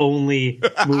 3 is the only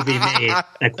movie made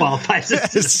that qualifies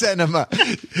as cinema.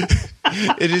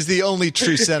 It is the only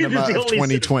true cinema of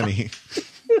 2020.